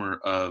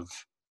consumer of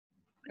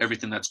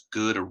everything that's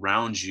good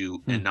around you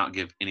Hmm. and not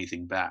give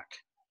anything back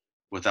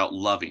without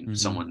loving Mhm.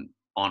 someone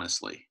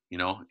honestly,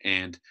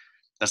 and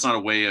that's not a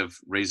way of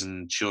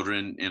raising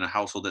children in a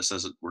household that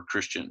says that we're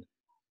Christian,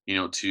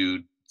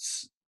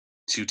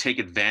 to take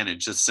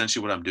advantage. That's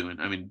essentially what I'm doing.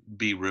 I mean,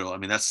 be real. I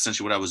mean, that's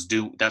essentially what I was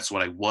doing. That's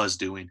what I was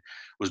doing,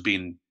 was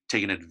being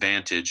taking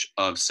advantage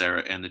of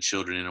Sarah and the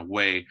children in a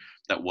way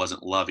that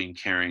wasn't loving,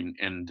 caring,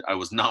 and I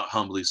was not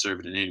humbly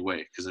serving in any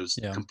way because it was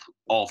Yeah.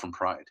 all from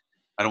pride.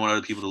 I don't want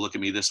other people to look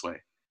at me this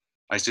way.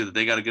 I see that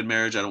they got a good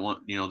marriage. I don't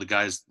want,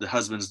 the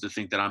husbands to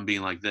think that I'm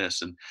being like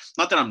this. And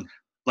not that I'm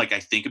like, I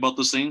think about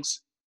those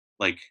things.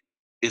 Like,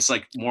 it's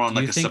like more on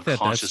Do you like a think that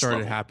subconscious started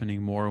level,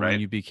 happening more when right?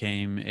 you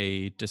became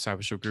a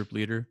discipleship group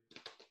leader?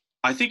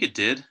 I think it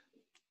did.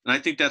 And I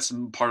think that's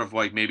part of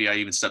why maybe I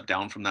even stepped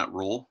down from that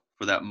role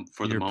for the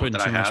You're moment putting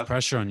that I too much have.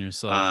 pressure on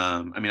yourself.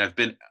 I mean, I've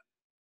been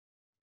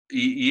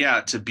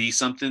yeah, to be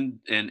something,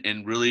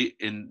 and really,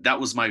 and that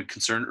was my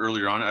concern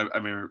earlier on. I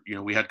remember,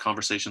 we had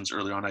conversations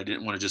early on. I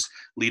didn't want to just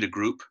lead a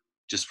group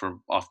just for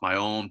off my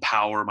own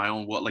power, my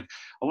own what. Like,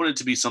 I wanted it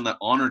to be something that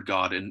honored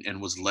God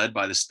and was led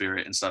by the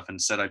Spirit and stuff. And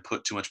instead, I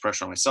put too much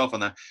pressure on myself on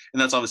that.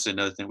 And that's obviously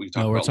another thing we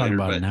can talk we're about talking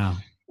later. about But it now.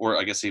 or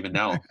I guess even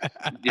now,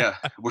 yeah,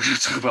 we're going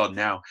to talk about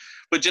now.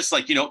 But just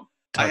like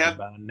I have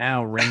about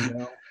now,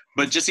 Ringo.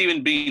 But just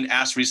even being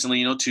asked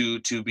recently,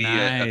 to be a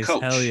Nice.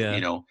 coach, Hell yeah.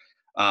 And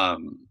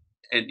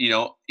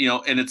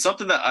and it's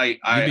something that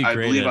I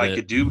believe I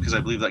could do, because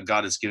I believe that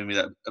God has given me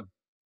that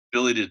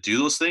ability to do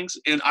those things.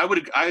 And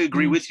I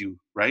agree with you,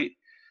 right?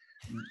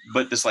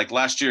 But this, like,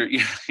 last year,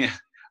 yeah,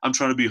 I'm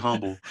trying to be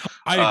humble.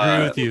 I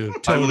agree with you.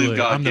 Totally. I believe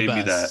God I'm gave the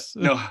me that. best.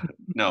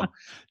 No.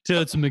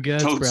 Totes my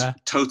guts, bruh.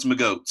 Totes my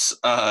goats.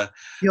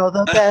 You're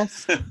the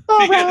best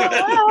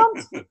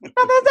around.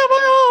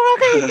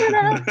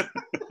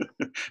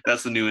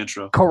 That's the new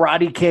intro.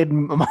 Karate Kid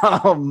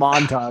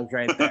montage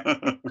right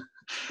there.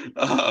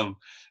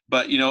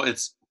 But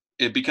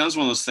it becomes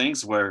one of those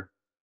things where,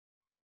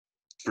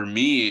 for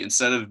me,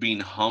 instead of being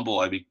humble,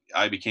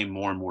 I became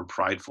more and more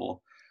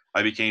prideful.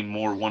 I became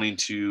more wanting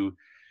to.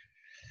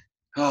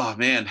 Oh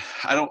man,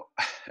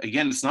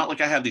 again, it's not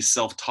like I have these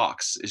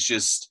self-talks. It's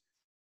just,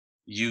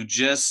 you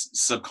just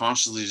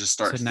subconsciously just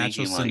start it's a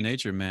natural thinking, sin like,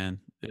 nature, man.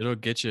 It'll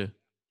get you.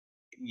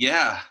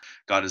 Yeah,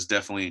 God has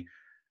definitely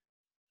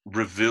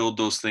revealed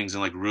those things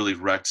and, like, really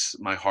wrecked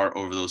my heart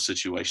over those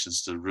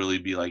situations, to really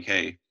be like,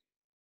 hey,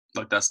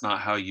 like, that's not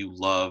how you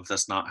love.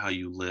 That's not how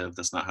you live.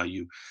 That's not how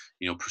you,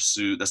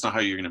 pursue. That's not how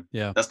you're going to,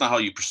 Yeah. that's not how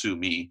you pursue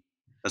me.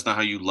 That's not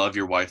how you love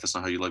your wife. That's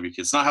not how you love your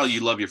kids. It's not how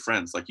you love your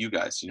friends, like you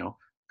guys,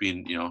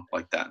 being,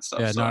 like that and stuff.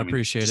 Yeah, So, no, I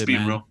appreciate just it,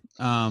 being man.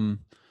 real.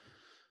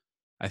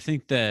 I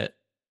think that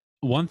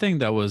one thing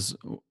that was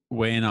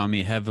weighing on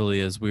me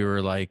heavily as we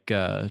were like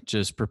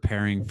just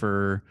preparing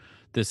for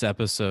this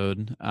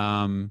episode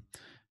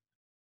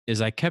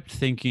is I kept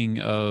thinking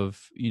of,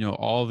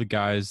 all the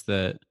guys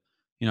that,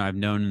 I've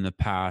known in the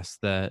past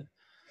that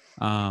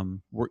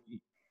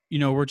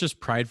we're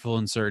just prideful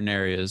in certain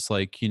areas.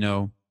 Like,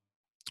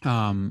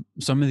 some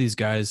of these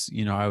guys,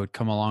 I would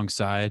come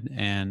alongside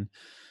and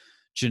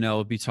Janelle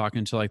would be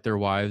talking to like their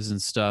wives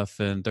and stuff,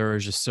 and there were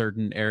just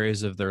certain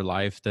areas of their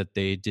life that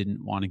they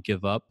didn't want to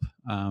give up.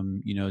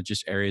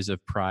 Just areas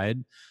of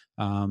pride.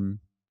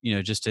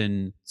 Just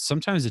in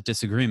sometimes a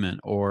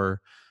disagreement, or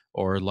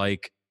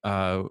like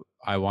I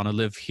want to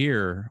live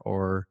here,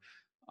 or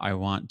I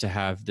want to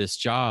have this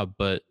job,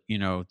 but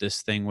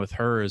this thing with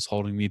her is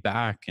holding me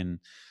back,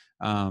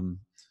 um,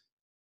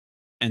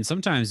 and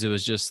sometimes it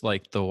was just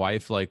like the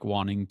wife like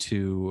wanting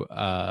to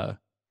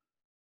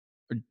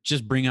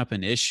just bring up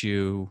an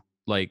issue,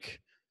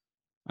 like,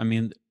 I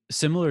mean,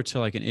 similar to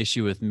like an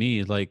issue with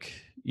me, like,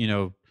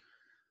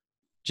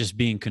 just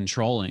being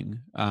controlling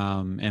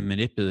and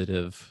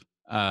manipulative,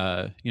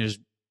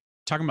 just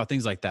talking about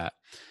things like that.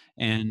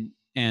 And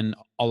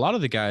a lot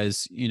of the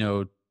guys,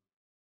 and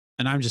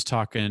I'm just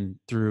talking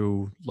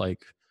through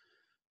like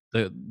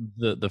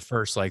the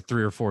first like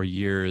 3 or 4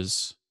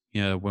 years,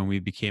 when we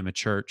became a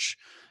church.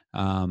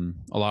 A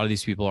lot of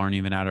these people aren't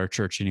even at our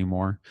church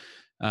anymore.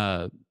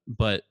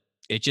 But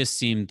it just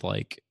seemed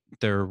like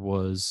there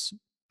was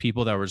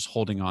people that were just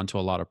holding on to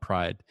a lot of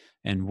pride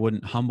and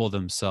wouldn't humble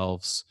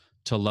themselves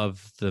to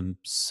love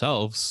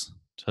themselves,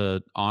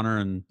 to honor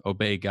and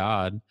obey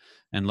God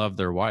and love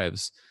their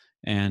wives.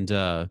 And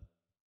so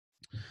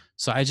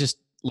I just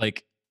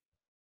like,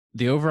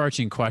 the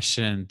overarching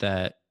question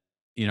that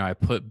I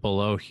put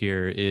below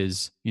here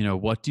is,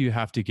 what do you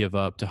have to give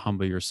up to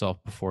humble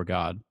yourself before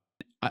God?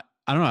 I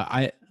don't know.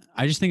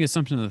 I just think it's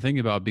something to think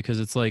about, because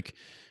it's like,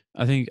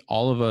 I think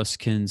all of us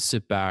can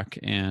sit back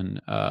and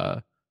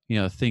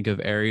think of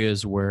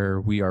areas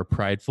where we are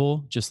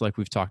prideful, just like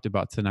we've talked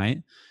about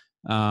tonight.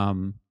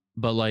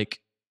 But like,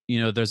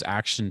 there's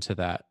action to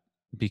that,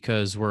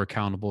 because we're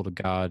accountable to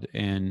God.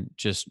 And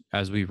just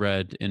as we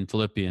read in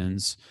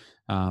Philippians,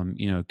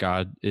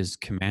 God is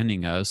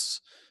commanding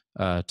us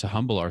to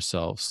humble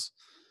ourselves.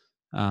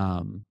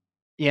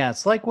 Yeah,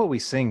 it's like what we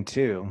sing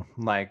too.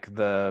 Like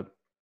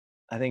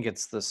I think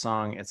it's the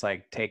song. It's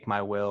like, take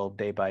my will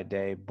day by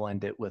day,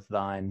 blend it with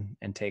thine,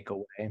 and take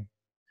away.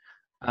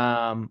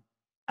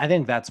 I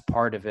think that's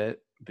part of it,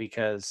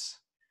 because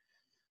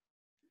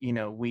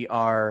we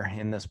are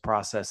in this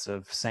process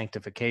of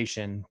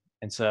sanctification,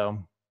 and so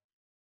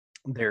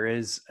there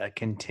is a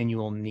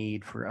continual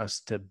need for us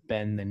to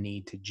bend the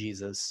knee to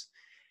Jesus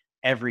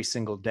every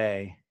single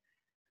day,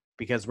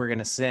 because we're going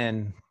to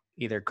sin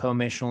either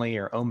commissionally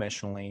or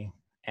omissionally.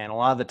 And a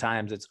lot of the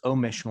times it's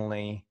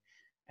omissionally,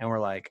 and we're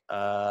like,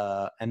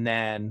 and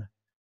then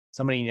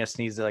somebody just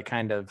needs to like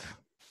kind of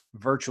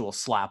virtual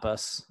slap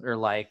us, or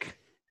like,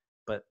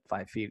 but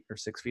 5 feet or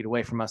 6 feet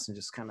away from us, and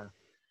just kind of,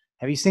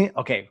 have you seen,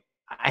 okay,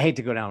 I hate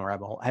to go down a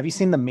rabbit hole. Have you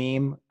seen the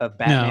meme of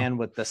Batman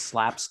with the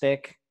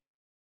slapstick?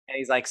 And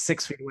he's like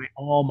 6 feet away.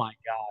 Oh my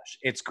gosh,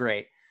 it's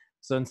great.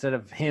 So instead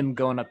of him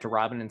going up to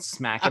Robin and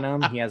smacking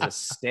him, he has a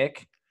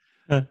stick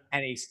and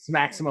he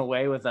smacks him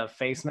away with a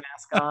face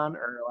mask on,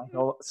 or like,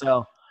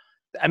 so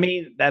I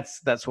mean,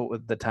 that's what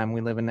with the time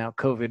we live in now,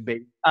 COVID,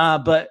 baby.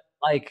 But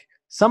like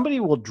somebody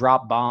will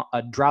drop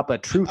a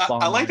truth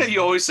bomb. I like on that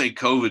you always say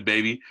COVID,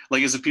 baby,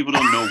 like as if people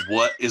don't know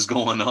what is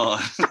going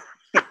on.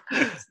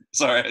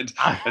 Sorry,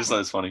 I just thought it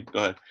was funny.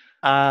 Go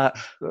ahead.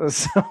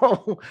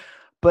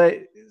 But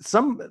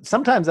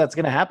sometimes that's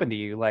going to happen to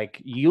you.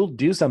 Like you'll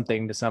do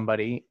something to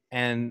somebody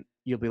and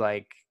they'll be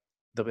like,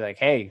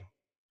 hey,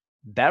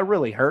 that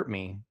really hurt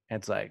me. And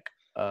it's like,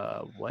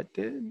 what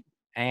did?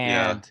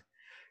 And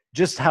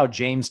just how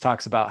James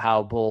talks about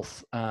how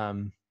both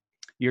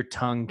your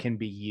tongue can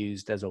be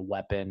used as a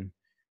weapon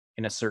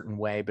in a certain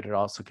way, but it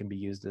also can be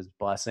used as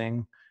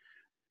blessing.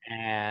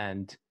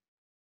 And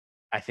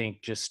I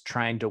think just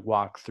trying to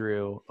walk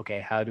through,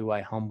 okay, how do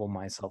I humble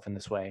myself in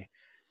this way?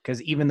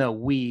 Because even though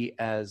we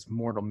as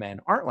mortal men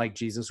aren't like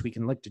Jesus, we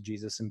can look to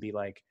Jesus and be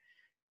like,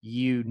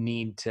 you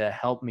need to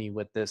help me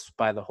with this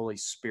by the Holy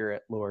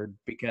Spirit, Lord,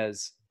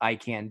 because I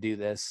can't do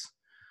this.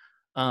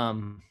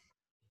 And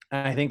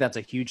I think that's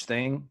a huge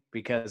thing,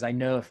 because I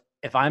know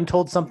if I'm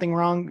told something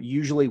wrong,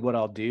 usually what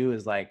I'll do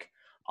is like,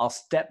 I'll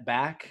step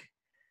back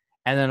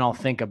and then I'll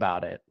think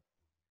about it.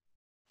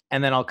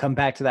 And then I'll come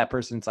back to that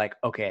person. It's like,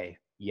 okay,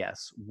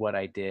 yes, what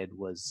I did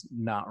was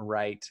not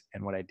right.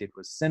 And what I did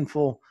was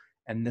sinful.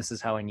 And this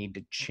is how I need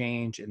to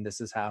change. And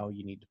this is how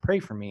you need to pray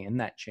for me in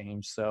that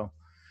change. So,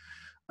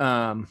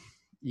 I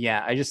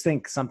just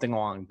think something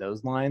along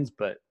those lines,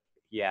 but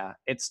yeah,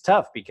 it's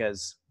tough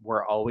because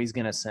we're always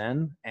going to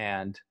sin,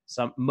 and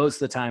most of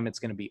the time it's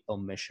going to be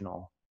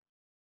omissional.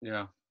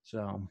 Yeah.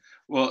 So,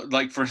 well,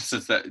 like for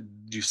instance, that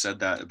you said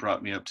that, it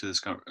brought me up to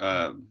this.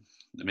 It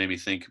made me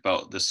think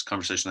about this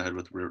conversation I had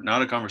with River.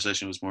 Not a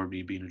conversation; it was more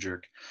me being a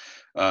jerk,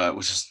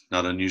 which is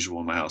not unusual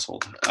in my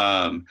household.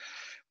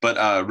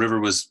 But River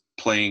was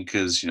playing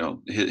because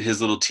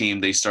his little team,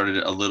 they started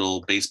a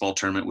little baseball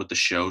tournament with the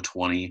show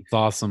 20. It's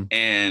awesome.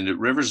 And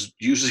River's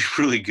usually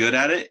really good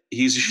at it.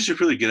 He's usually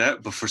really good at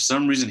it, but for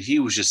some reason he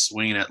was just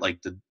swinging at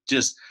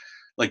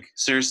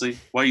seriously,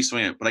 why are you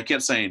swinging it? But I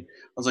kept saying,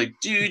 I was like,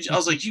 dude,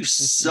 you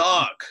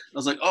suck. I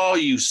was like, oh,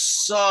 you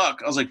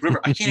suck. I was like, River,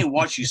 I can't even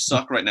watch you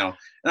suck right now.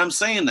 And I'm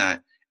saying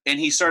that. And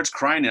he starts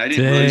crying. And I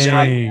didn't really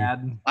start.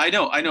 I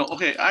know.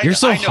 Okay. You're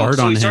so hard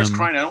on him. So he starts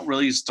crying. I don't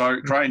really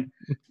start crying.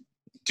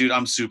 Dude,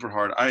 I'm super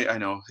hard. I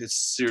know. It's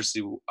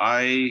seriously.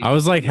 I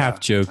was like half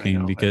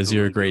joking because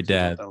you're a great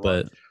dad,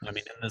 but I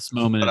mean, in this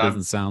moment, it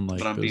doesn't sound like.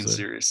 But I'm being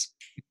serious.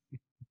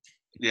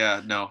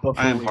 Yeah, no,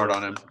 Before I am hard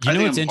on him. You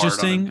know what's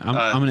interesting?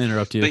 I'm going to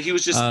interrupt you. But he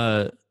was just.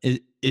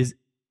 Is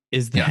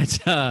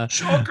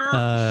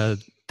that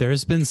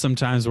there's been some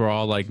times where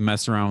I'll like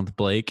mess around with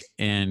Blake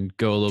and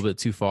go a little bit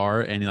too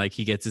far, and like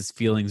he gets his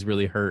feelings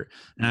really hurt,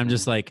 and I'm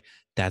just like,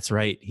 that's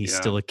right. He's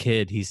still a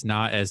kid. He's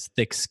not as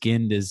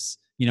thick-skinned as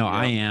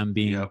I am,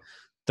 being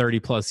 30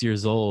 plus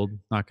years old.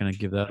 Not going to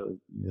give that.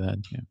 Yeah.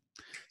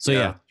 So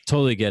yeah,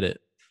 totally get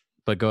it.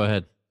 But go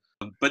ahead.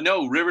 But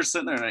no, River's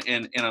sitting there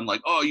and I'm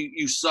like, oh,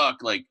 you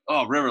suck. Like,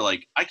 oh, River,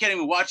 like, I can't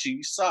even watch you.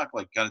 You suck,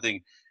 like, kind of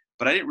thing.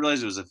 But I didn't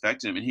realize it was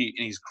affecting him. And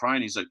he's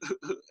crying. He's like,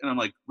 and I'm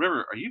like,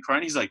 River, are you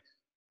crying? He's like,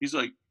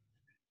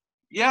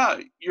 yeah,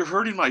 you're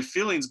hurting my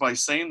feelings by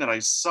saying that I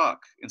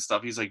suck and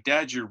stuff. He's like,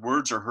 Dad, your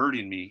words are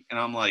hurting me. And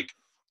I'm like,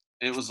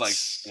 it was like,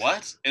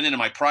 what? And then in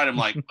my pride, I'm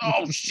like,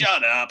 oh,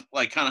 shut up.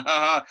 Like, kind of,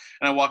 haha.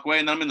 And I walk away,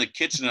 and then I'm in the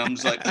kitchen, and I'm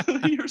just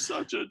like, you're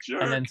such a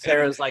jerk. And then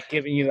Sarah's like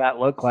giving you that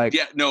look like.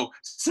 Yeah, no,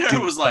 Sarah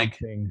was like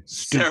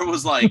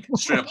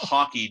straight up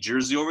hockey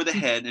jersey over the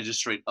head and just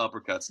straight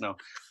uppercuts. No.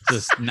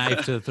 Just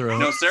knife to the throat.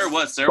 No, Sarah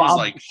was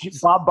like.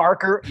 Bob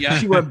Barker. Yeah.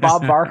 She went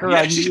Bob Barker.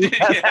 Yeah, she did.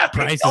 Yeah.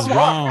 Price is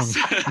wrong.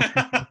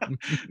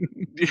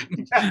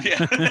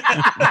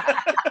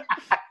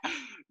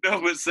 No,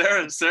 but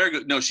Sarah,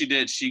 no, she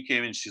did. She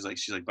came in. She's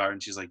like, Byron.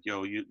 She's like,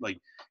 yo, you like.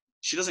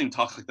 She doesn't even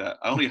talk like that.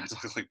 I only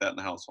talk like that in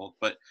the household.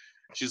 But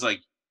she's like,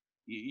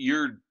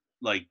 you're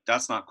like,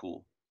 that's not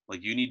cool.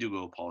 Like, you need to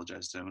go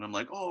apologize to him. And I'm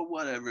like, oh,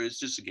 whatever. It's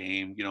just a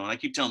game, And I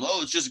keep telling him,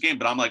 oh, it's just a game.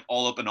 But I'm like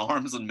all up in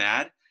arms and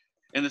mad.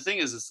 And the thing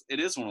is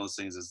it is one of those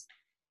things. Is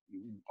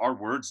our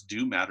words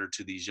do matter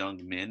to these young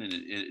men, and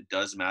it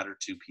does matter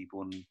to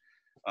people. And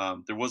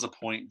there was a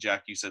point,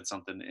 Jack, you said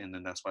something, and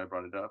then that's why I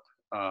brought it up.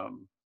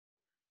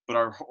 But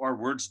our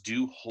words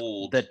do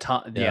hold the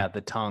tongue. Yeah,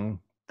 the tongue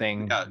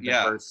thing.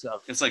 Yeah.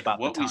 It's like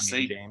what we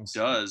say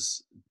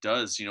does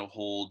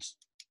hold,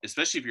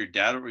 especially if you're a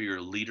dad or you're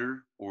a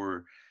leader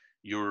or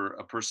you're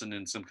a person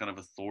in some kind of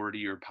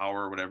authority or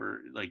power or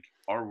whatever. Like,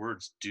 our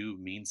words do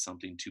mean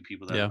something to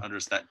people that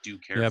that do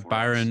care. Yeah, for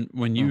Byron, us.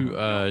 When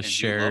you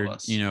shared,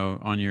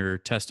 on your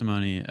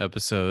testimony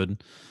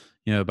episode,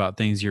 about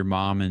things your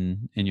mom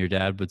and your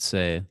dad would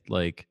say,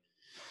 like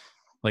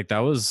that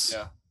was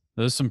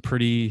some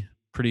pretty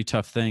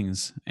tough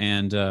things.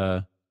 And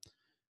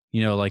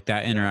like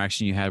that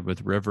interaction you had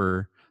with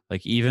River,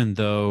 like, even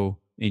though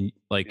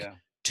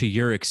to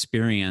your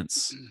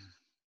experience,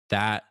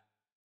 that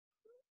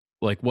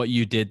like what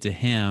you did to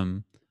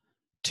him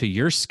to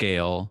your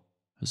scale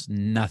was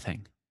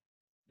nothing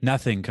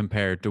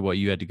compared to what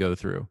you had to go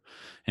through.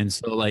 And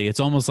so like, it's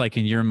almost like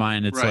in your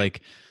mind, it's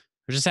like,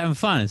 we're just having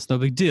fun. It's no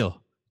big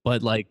deal.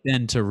 But like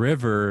then to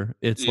River,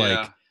 it's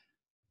Yeah. like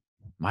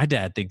my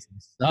dad thinks you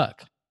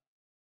suck.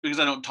 Because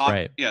I don't talk,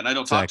 Right. yeah, and I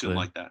don't talk to him Exactly.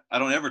 like that. I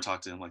don't ever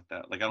talk to him like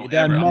that. Like I You don't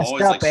done ever. I'm messed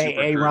always like up,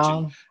 super encouraging.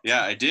 Aaron.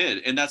 Yeah, I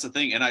did, and that's the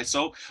thing. And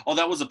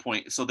that was the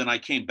point. So then I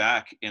came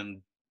back,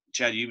 and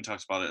Chad, you even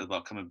talks about it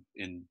about coming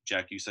in.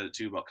 Jack, you said it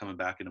too about coming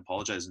back and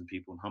apologizing to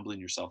people and humbling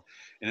yourself.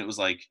 And it was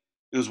like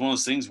it was one of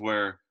those things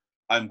where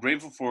I'm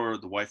grateful for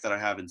the wife that I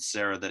have in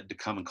Sarah that to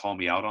come and call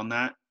me out on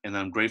that, and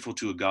I'm grateful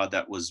to a God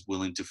that was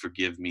willing to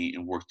forgive me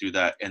and work through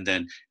that, and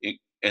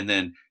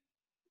then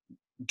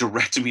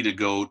directed me to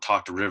go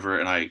talk to River,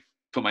 and I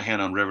put my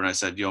hand on River and I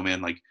said, "Yo,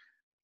 man, like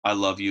I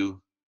love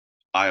you.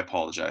 I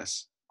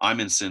apologize. I'm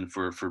in sin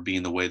for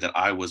being the way that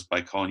I was by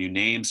calling you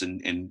names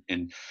and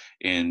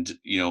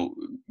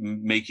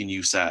making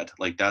you sad.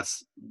 Like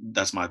that's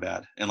my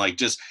bad." And like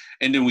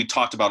and then we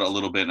talked about it a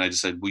little bit, and I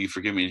just said, "Will you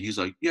forgive me?" And he's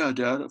like, "Yeah,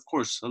 Dad, of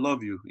course, I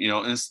love you."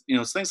 And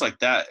it's things like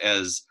that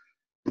as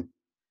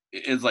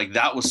it's like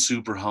that was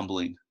super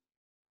humbling.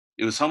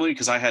 It was humbling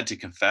because I had to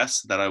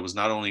confess that I was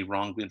not only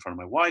wrong in front of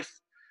my wife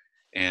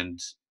and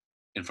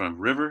in front of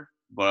River,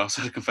 but I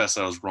also had to confess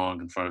that I was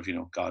wrong in front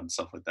of God and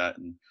stuff like that.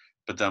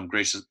 But I'm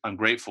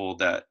grateful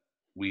that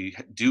we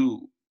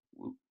do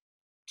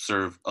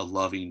serve a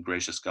loving,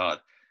 gracious God,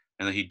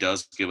 and that He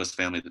does give us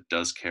family that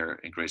does care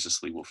and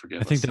graciously will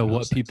forgive I think us. that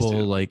what people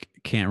like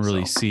can't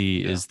really So,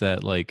 see yeah. is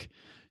that like,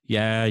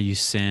 yeah, you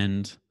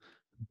sinned,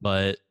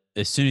 but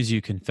as soon as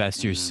you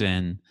confess your Mhm.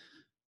 sin,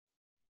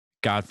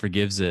 God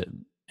forgives it,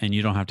 and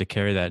you don't have to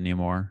carry that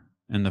anymore.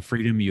 And the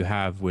freedom you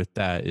have with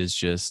that is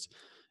just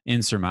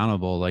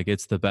insurmountable. Like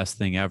it's the best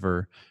thing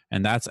ever.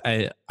 And that's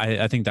I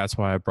think that's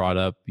why I brought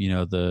up,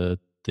 the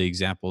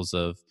examples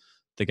of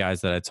the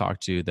guys that I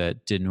talked to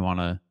that didn't want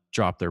to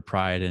drop their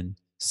pride and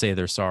say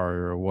they're sorry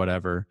or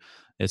whatever.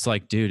 It's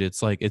like, dude, it's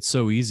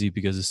so easy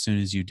because as soon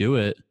as you do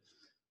it,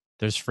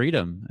 there's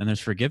freedom and there's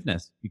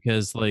forgiveness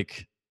because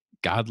like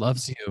God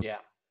loves you. Yeah.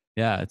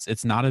 Yeah,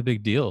 it's not a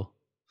big deal.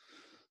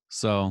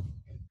 So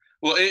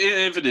Well,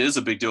 if it is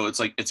a big deal, it's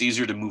like it's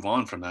easier to move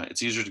on from that.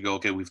 It's easier to go,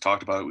 okay, we've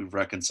talked about it, we've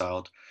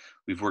reconciled,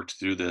 we've worked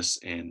through this,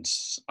 and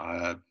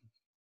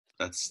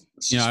that's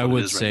just I what it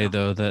would is right say now.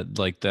 though that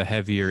like the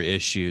heavier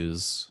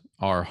issues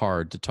are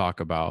hard to talk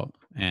about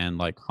and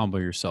like humble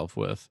yourself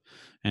with,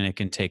 and it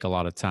can take a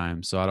lot of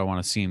time. So I don't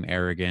want to seem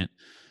arrogant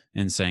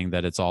in saying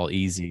that it's all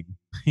easy.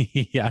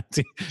 Yeah,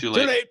 Too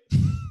late.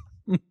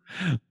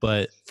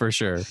 But for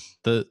sure,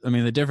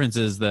 the difference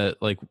is that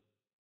like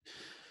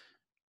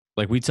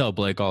we tell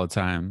Blake all the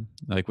time,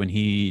 like when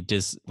he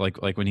like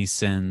when he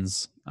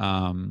sins,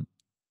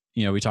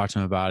 we talked to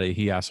him about it.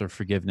 He asked for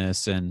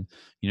forgiveness, and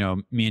me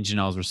and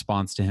Janelle's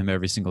response to him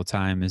every single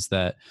time is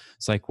that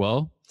it's like,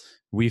 well,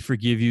 we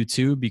forgive you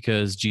too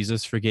because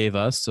Jesus forgave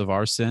us of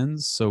our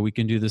sins, so we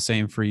can do the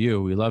same for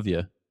you. We love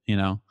you.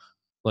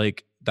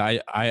 Like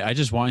I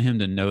just want him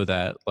to know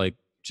that. Like,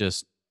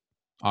 just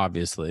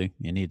obviously,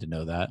 you need to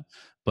know that,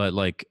 but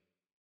like,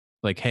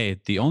 hey,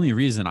 the only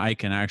reason I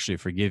can actually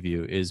forgive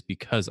you is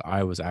because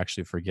I was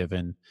actually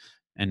forgiven,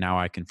 and now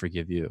I can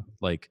forgive you.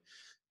 Like,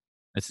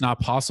 it's not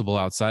possible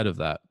outside of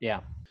that.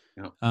 Yeah.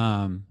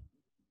 Um,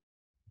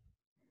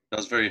 That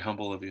was very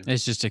humble of you.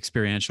 it's just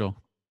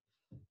experiential.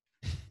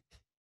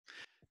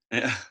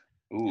 Yeah.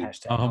 Ooh.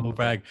 A humble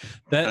brag.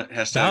 That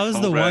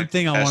was the one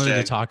thing I wanted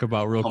to talk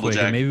about real quick,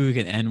 and maybe we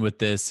can end with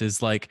this.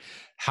 Is like,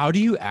 how do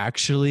you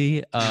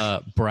actually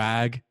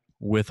brag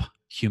with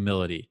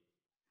humility?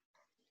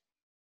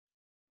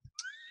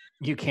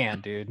 You can,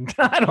 dude.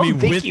 I don't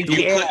think you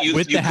can. You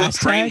put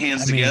praying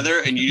hands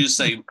together and you just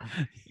say,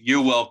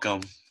 "You're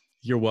welcome.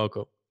 You're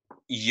welcome.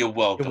 You're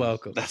welcome. You're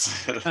welcome."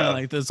 That's kind of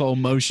like this whole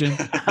motion.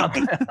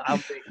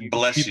 I'll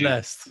bless you.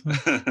 Blessed.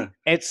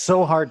 It's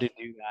so hard to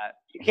do that.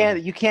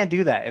 You can't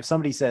do that. If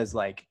somebody says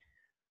like,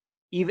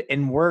 even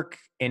in work,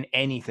 in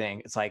anything,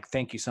 it's like,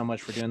 thank you so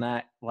much for doing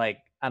that. Like,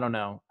 I don't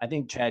know. I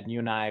think Chad, you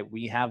and I,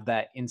 we have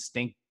that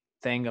instinct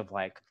thing of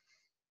like,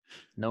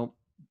 nope,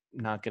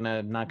 not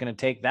gonna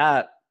take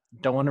that.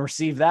 Don't want to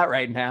receive that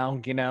right now,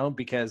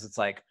 because it's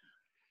like,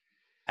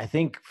 I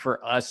think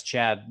for us,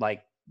 Chad,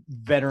 like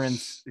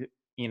veterans,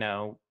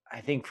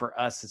 I think for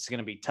us, it's going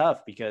to be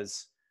tough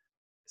because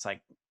it's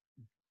like,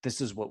 this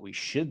is what we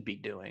should be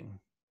doing,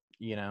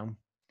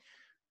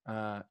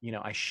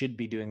 I should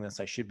be doing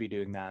this. I should be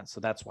doing that. So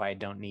that's why I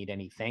don't need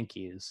any thank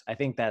yous. I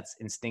think that's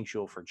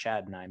instinctual for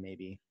Chad and I,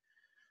 maybe.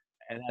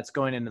 And that's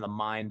going into the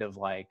mind of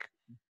like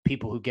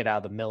people who get out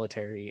of the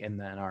military and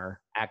then are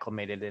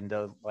acclimated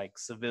into like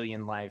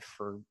civilian life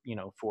for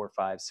 4,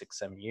 5, 6,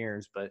 7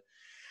 years. But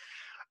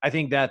I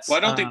think that's well,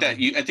 I don't think that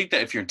I think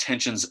that if your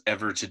intention's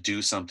ever to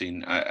do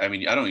something, I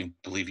mean, I don't even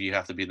believe you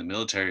have to be in the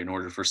military in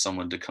order for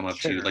someone to come up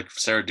to you, like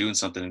Sarah doing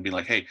something and be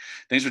like, "Hey,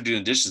 thanks for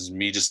doing dishes," and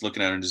me just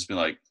looking at her and just being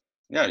like,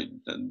 "Yeah,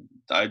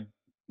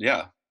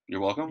 you're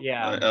welcome."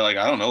 Yeah. Like,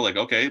 I don't know, like,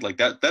 okay, like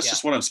that's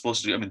just what I'm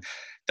supposed to do. I mean,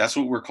 that's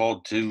what we're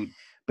called to.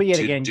 But yet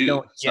again, you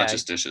don't. It's not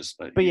just dishes,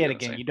 but yet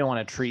again, you don't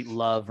want to treat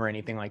love or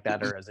anything like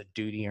that, or as a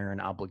duty or an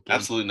obligation.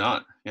 Absolutely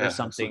not. Yeah, or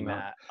something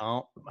that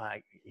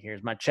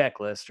here's my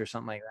checklist or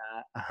something like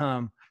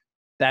that.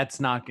 that's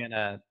not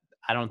gonna,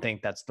 I don't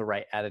think that's the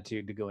right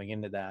attitude to going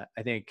into that.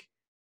 I think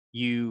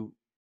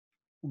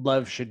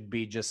love should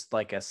be just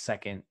like it's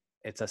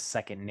a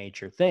second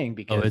nature thing,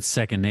 because it's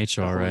second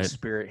nature, the all Holy right.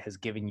 Spirit has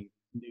given you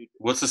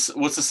What's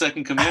the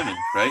second commandment,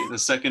 right? The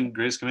second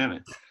greatest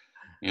commandment.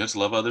 To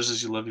love others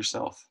as you love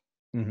yourself.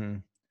 Mm-hmm.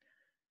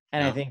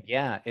 And I think,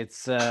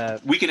 it's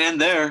we can end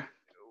there.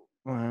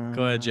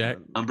 Go ahead, Jack.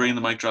 I'm bringing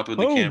the mic drop with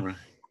the camera.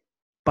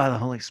 By the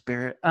Holy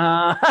Spirit.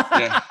 But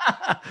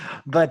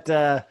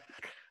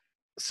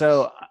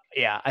so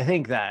I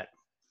think that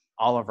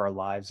all of our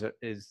lives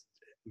we're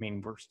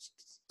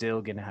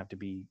still gonna have to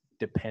be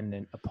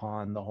dependent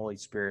upon the Holy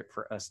Spirit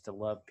for us to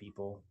love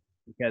people,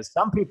 because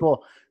some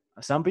people,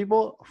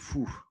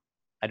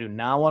 I do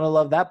not want to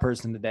love that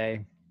person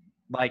today.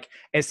 Like,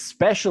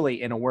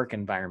 especially in a work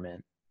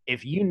environment,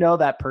 if you know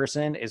that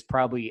person is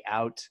probably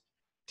out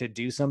to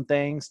do some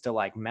things to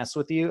like mess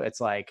with you,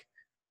 it's like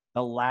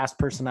the last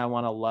person I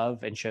want to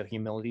love and show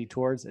humility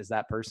towards is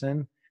that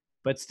person.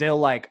 But still,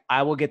 like,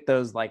 I will get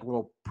those like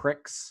little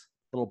pricks,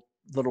 little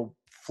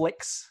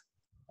flicks,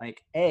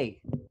 like, hey,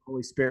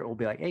 Holy Spirit will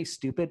be like, hey,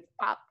 stupid,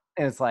 pop.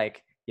 And it's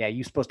like, yeah,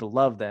 you're supposed to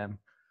love them.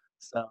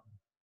 So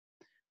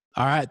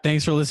all right.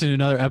 Thanks for listening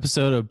to another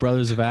episode of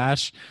Brothers of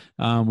Ash.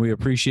 We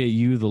appreciate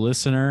you, the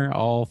listener,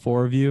 all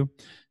 4 of you.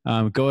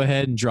 Go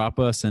ahead and drop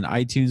us an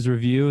iTunes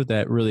review.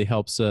 That really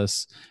helps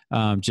us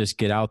just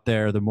get out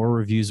there. The more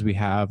reviews we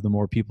have, the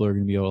more people are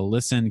going to be able to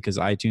listen, because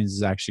iTunes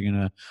is actually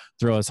going to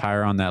throw us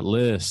higher on that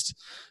list.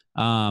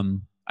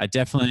 I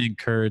definitely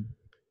encourage.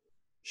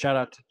 Shout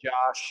out to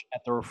Josh at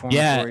the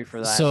Reformatory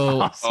for that.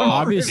 So awesome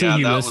obviously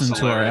he listened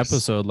to our hilarious.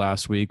 episode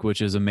last week, which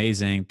is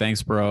amazing.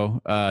 Thanks,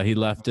 bro. He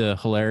left a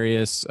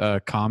hilarious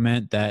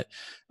comment that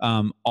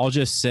I'll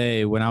just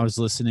say, when I was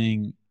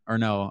listening,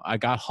 I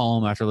got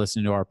home after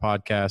listening to our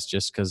podcast,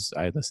 just because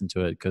I listened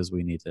to it because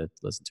we need to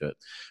listen to it.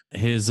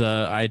 His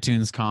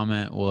iTunes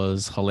comment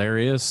was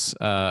hilarious.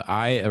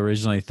 I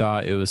originally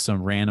thought it was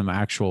some random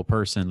actual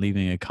person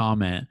leaving a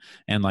comment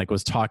and like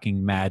was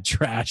talking mad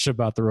trash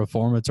about the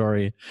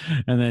Reformatory.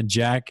 And then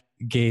Jack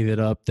gave it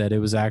up that it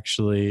was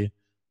actually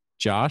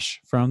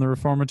Josh from the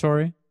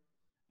Reformatory.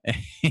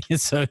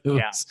 So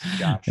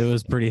it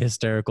was pretty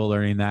hysterical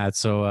learning that.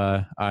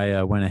 So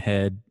I went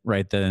ahead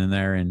right then and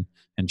there and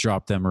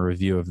drop them a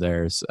review of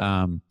theirs.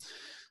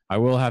 I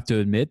will have to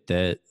admit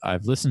that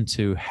I've listened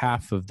to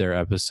half of their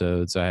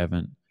episodes. I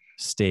haven't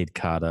stayed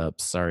caught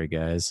up. Sorry,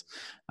 guys.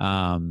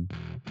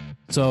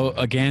 So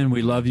again,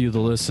 we love you,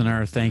 the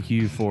listener. Thank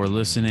you for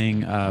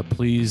listening.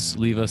 Please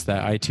leave us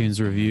that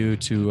iTunes review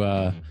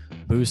to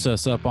boost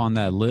us up on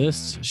that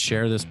list.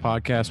 Share this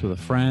podcast with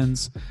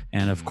friends.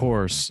 And of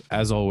course,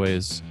 as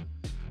always,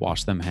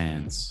 wash them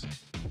hands.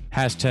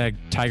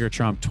 #Tiger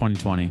Trump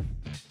 2020.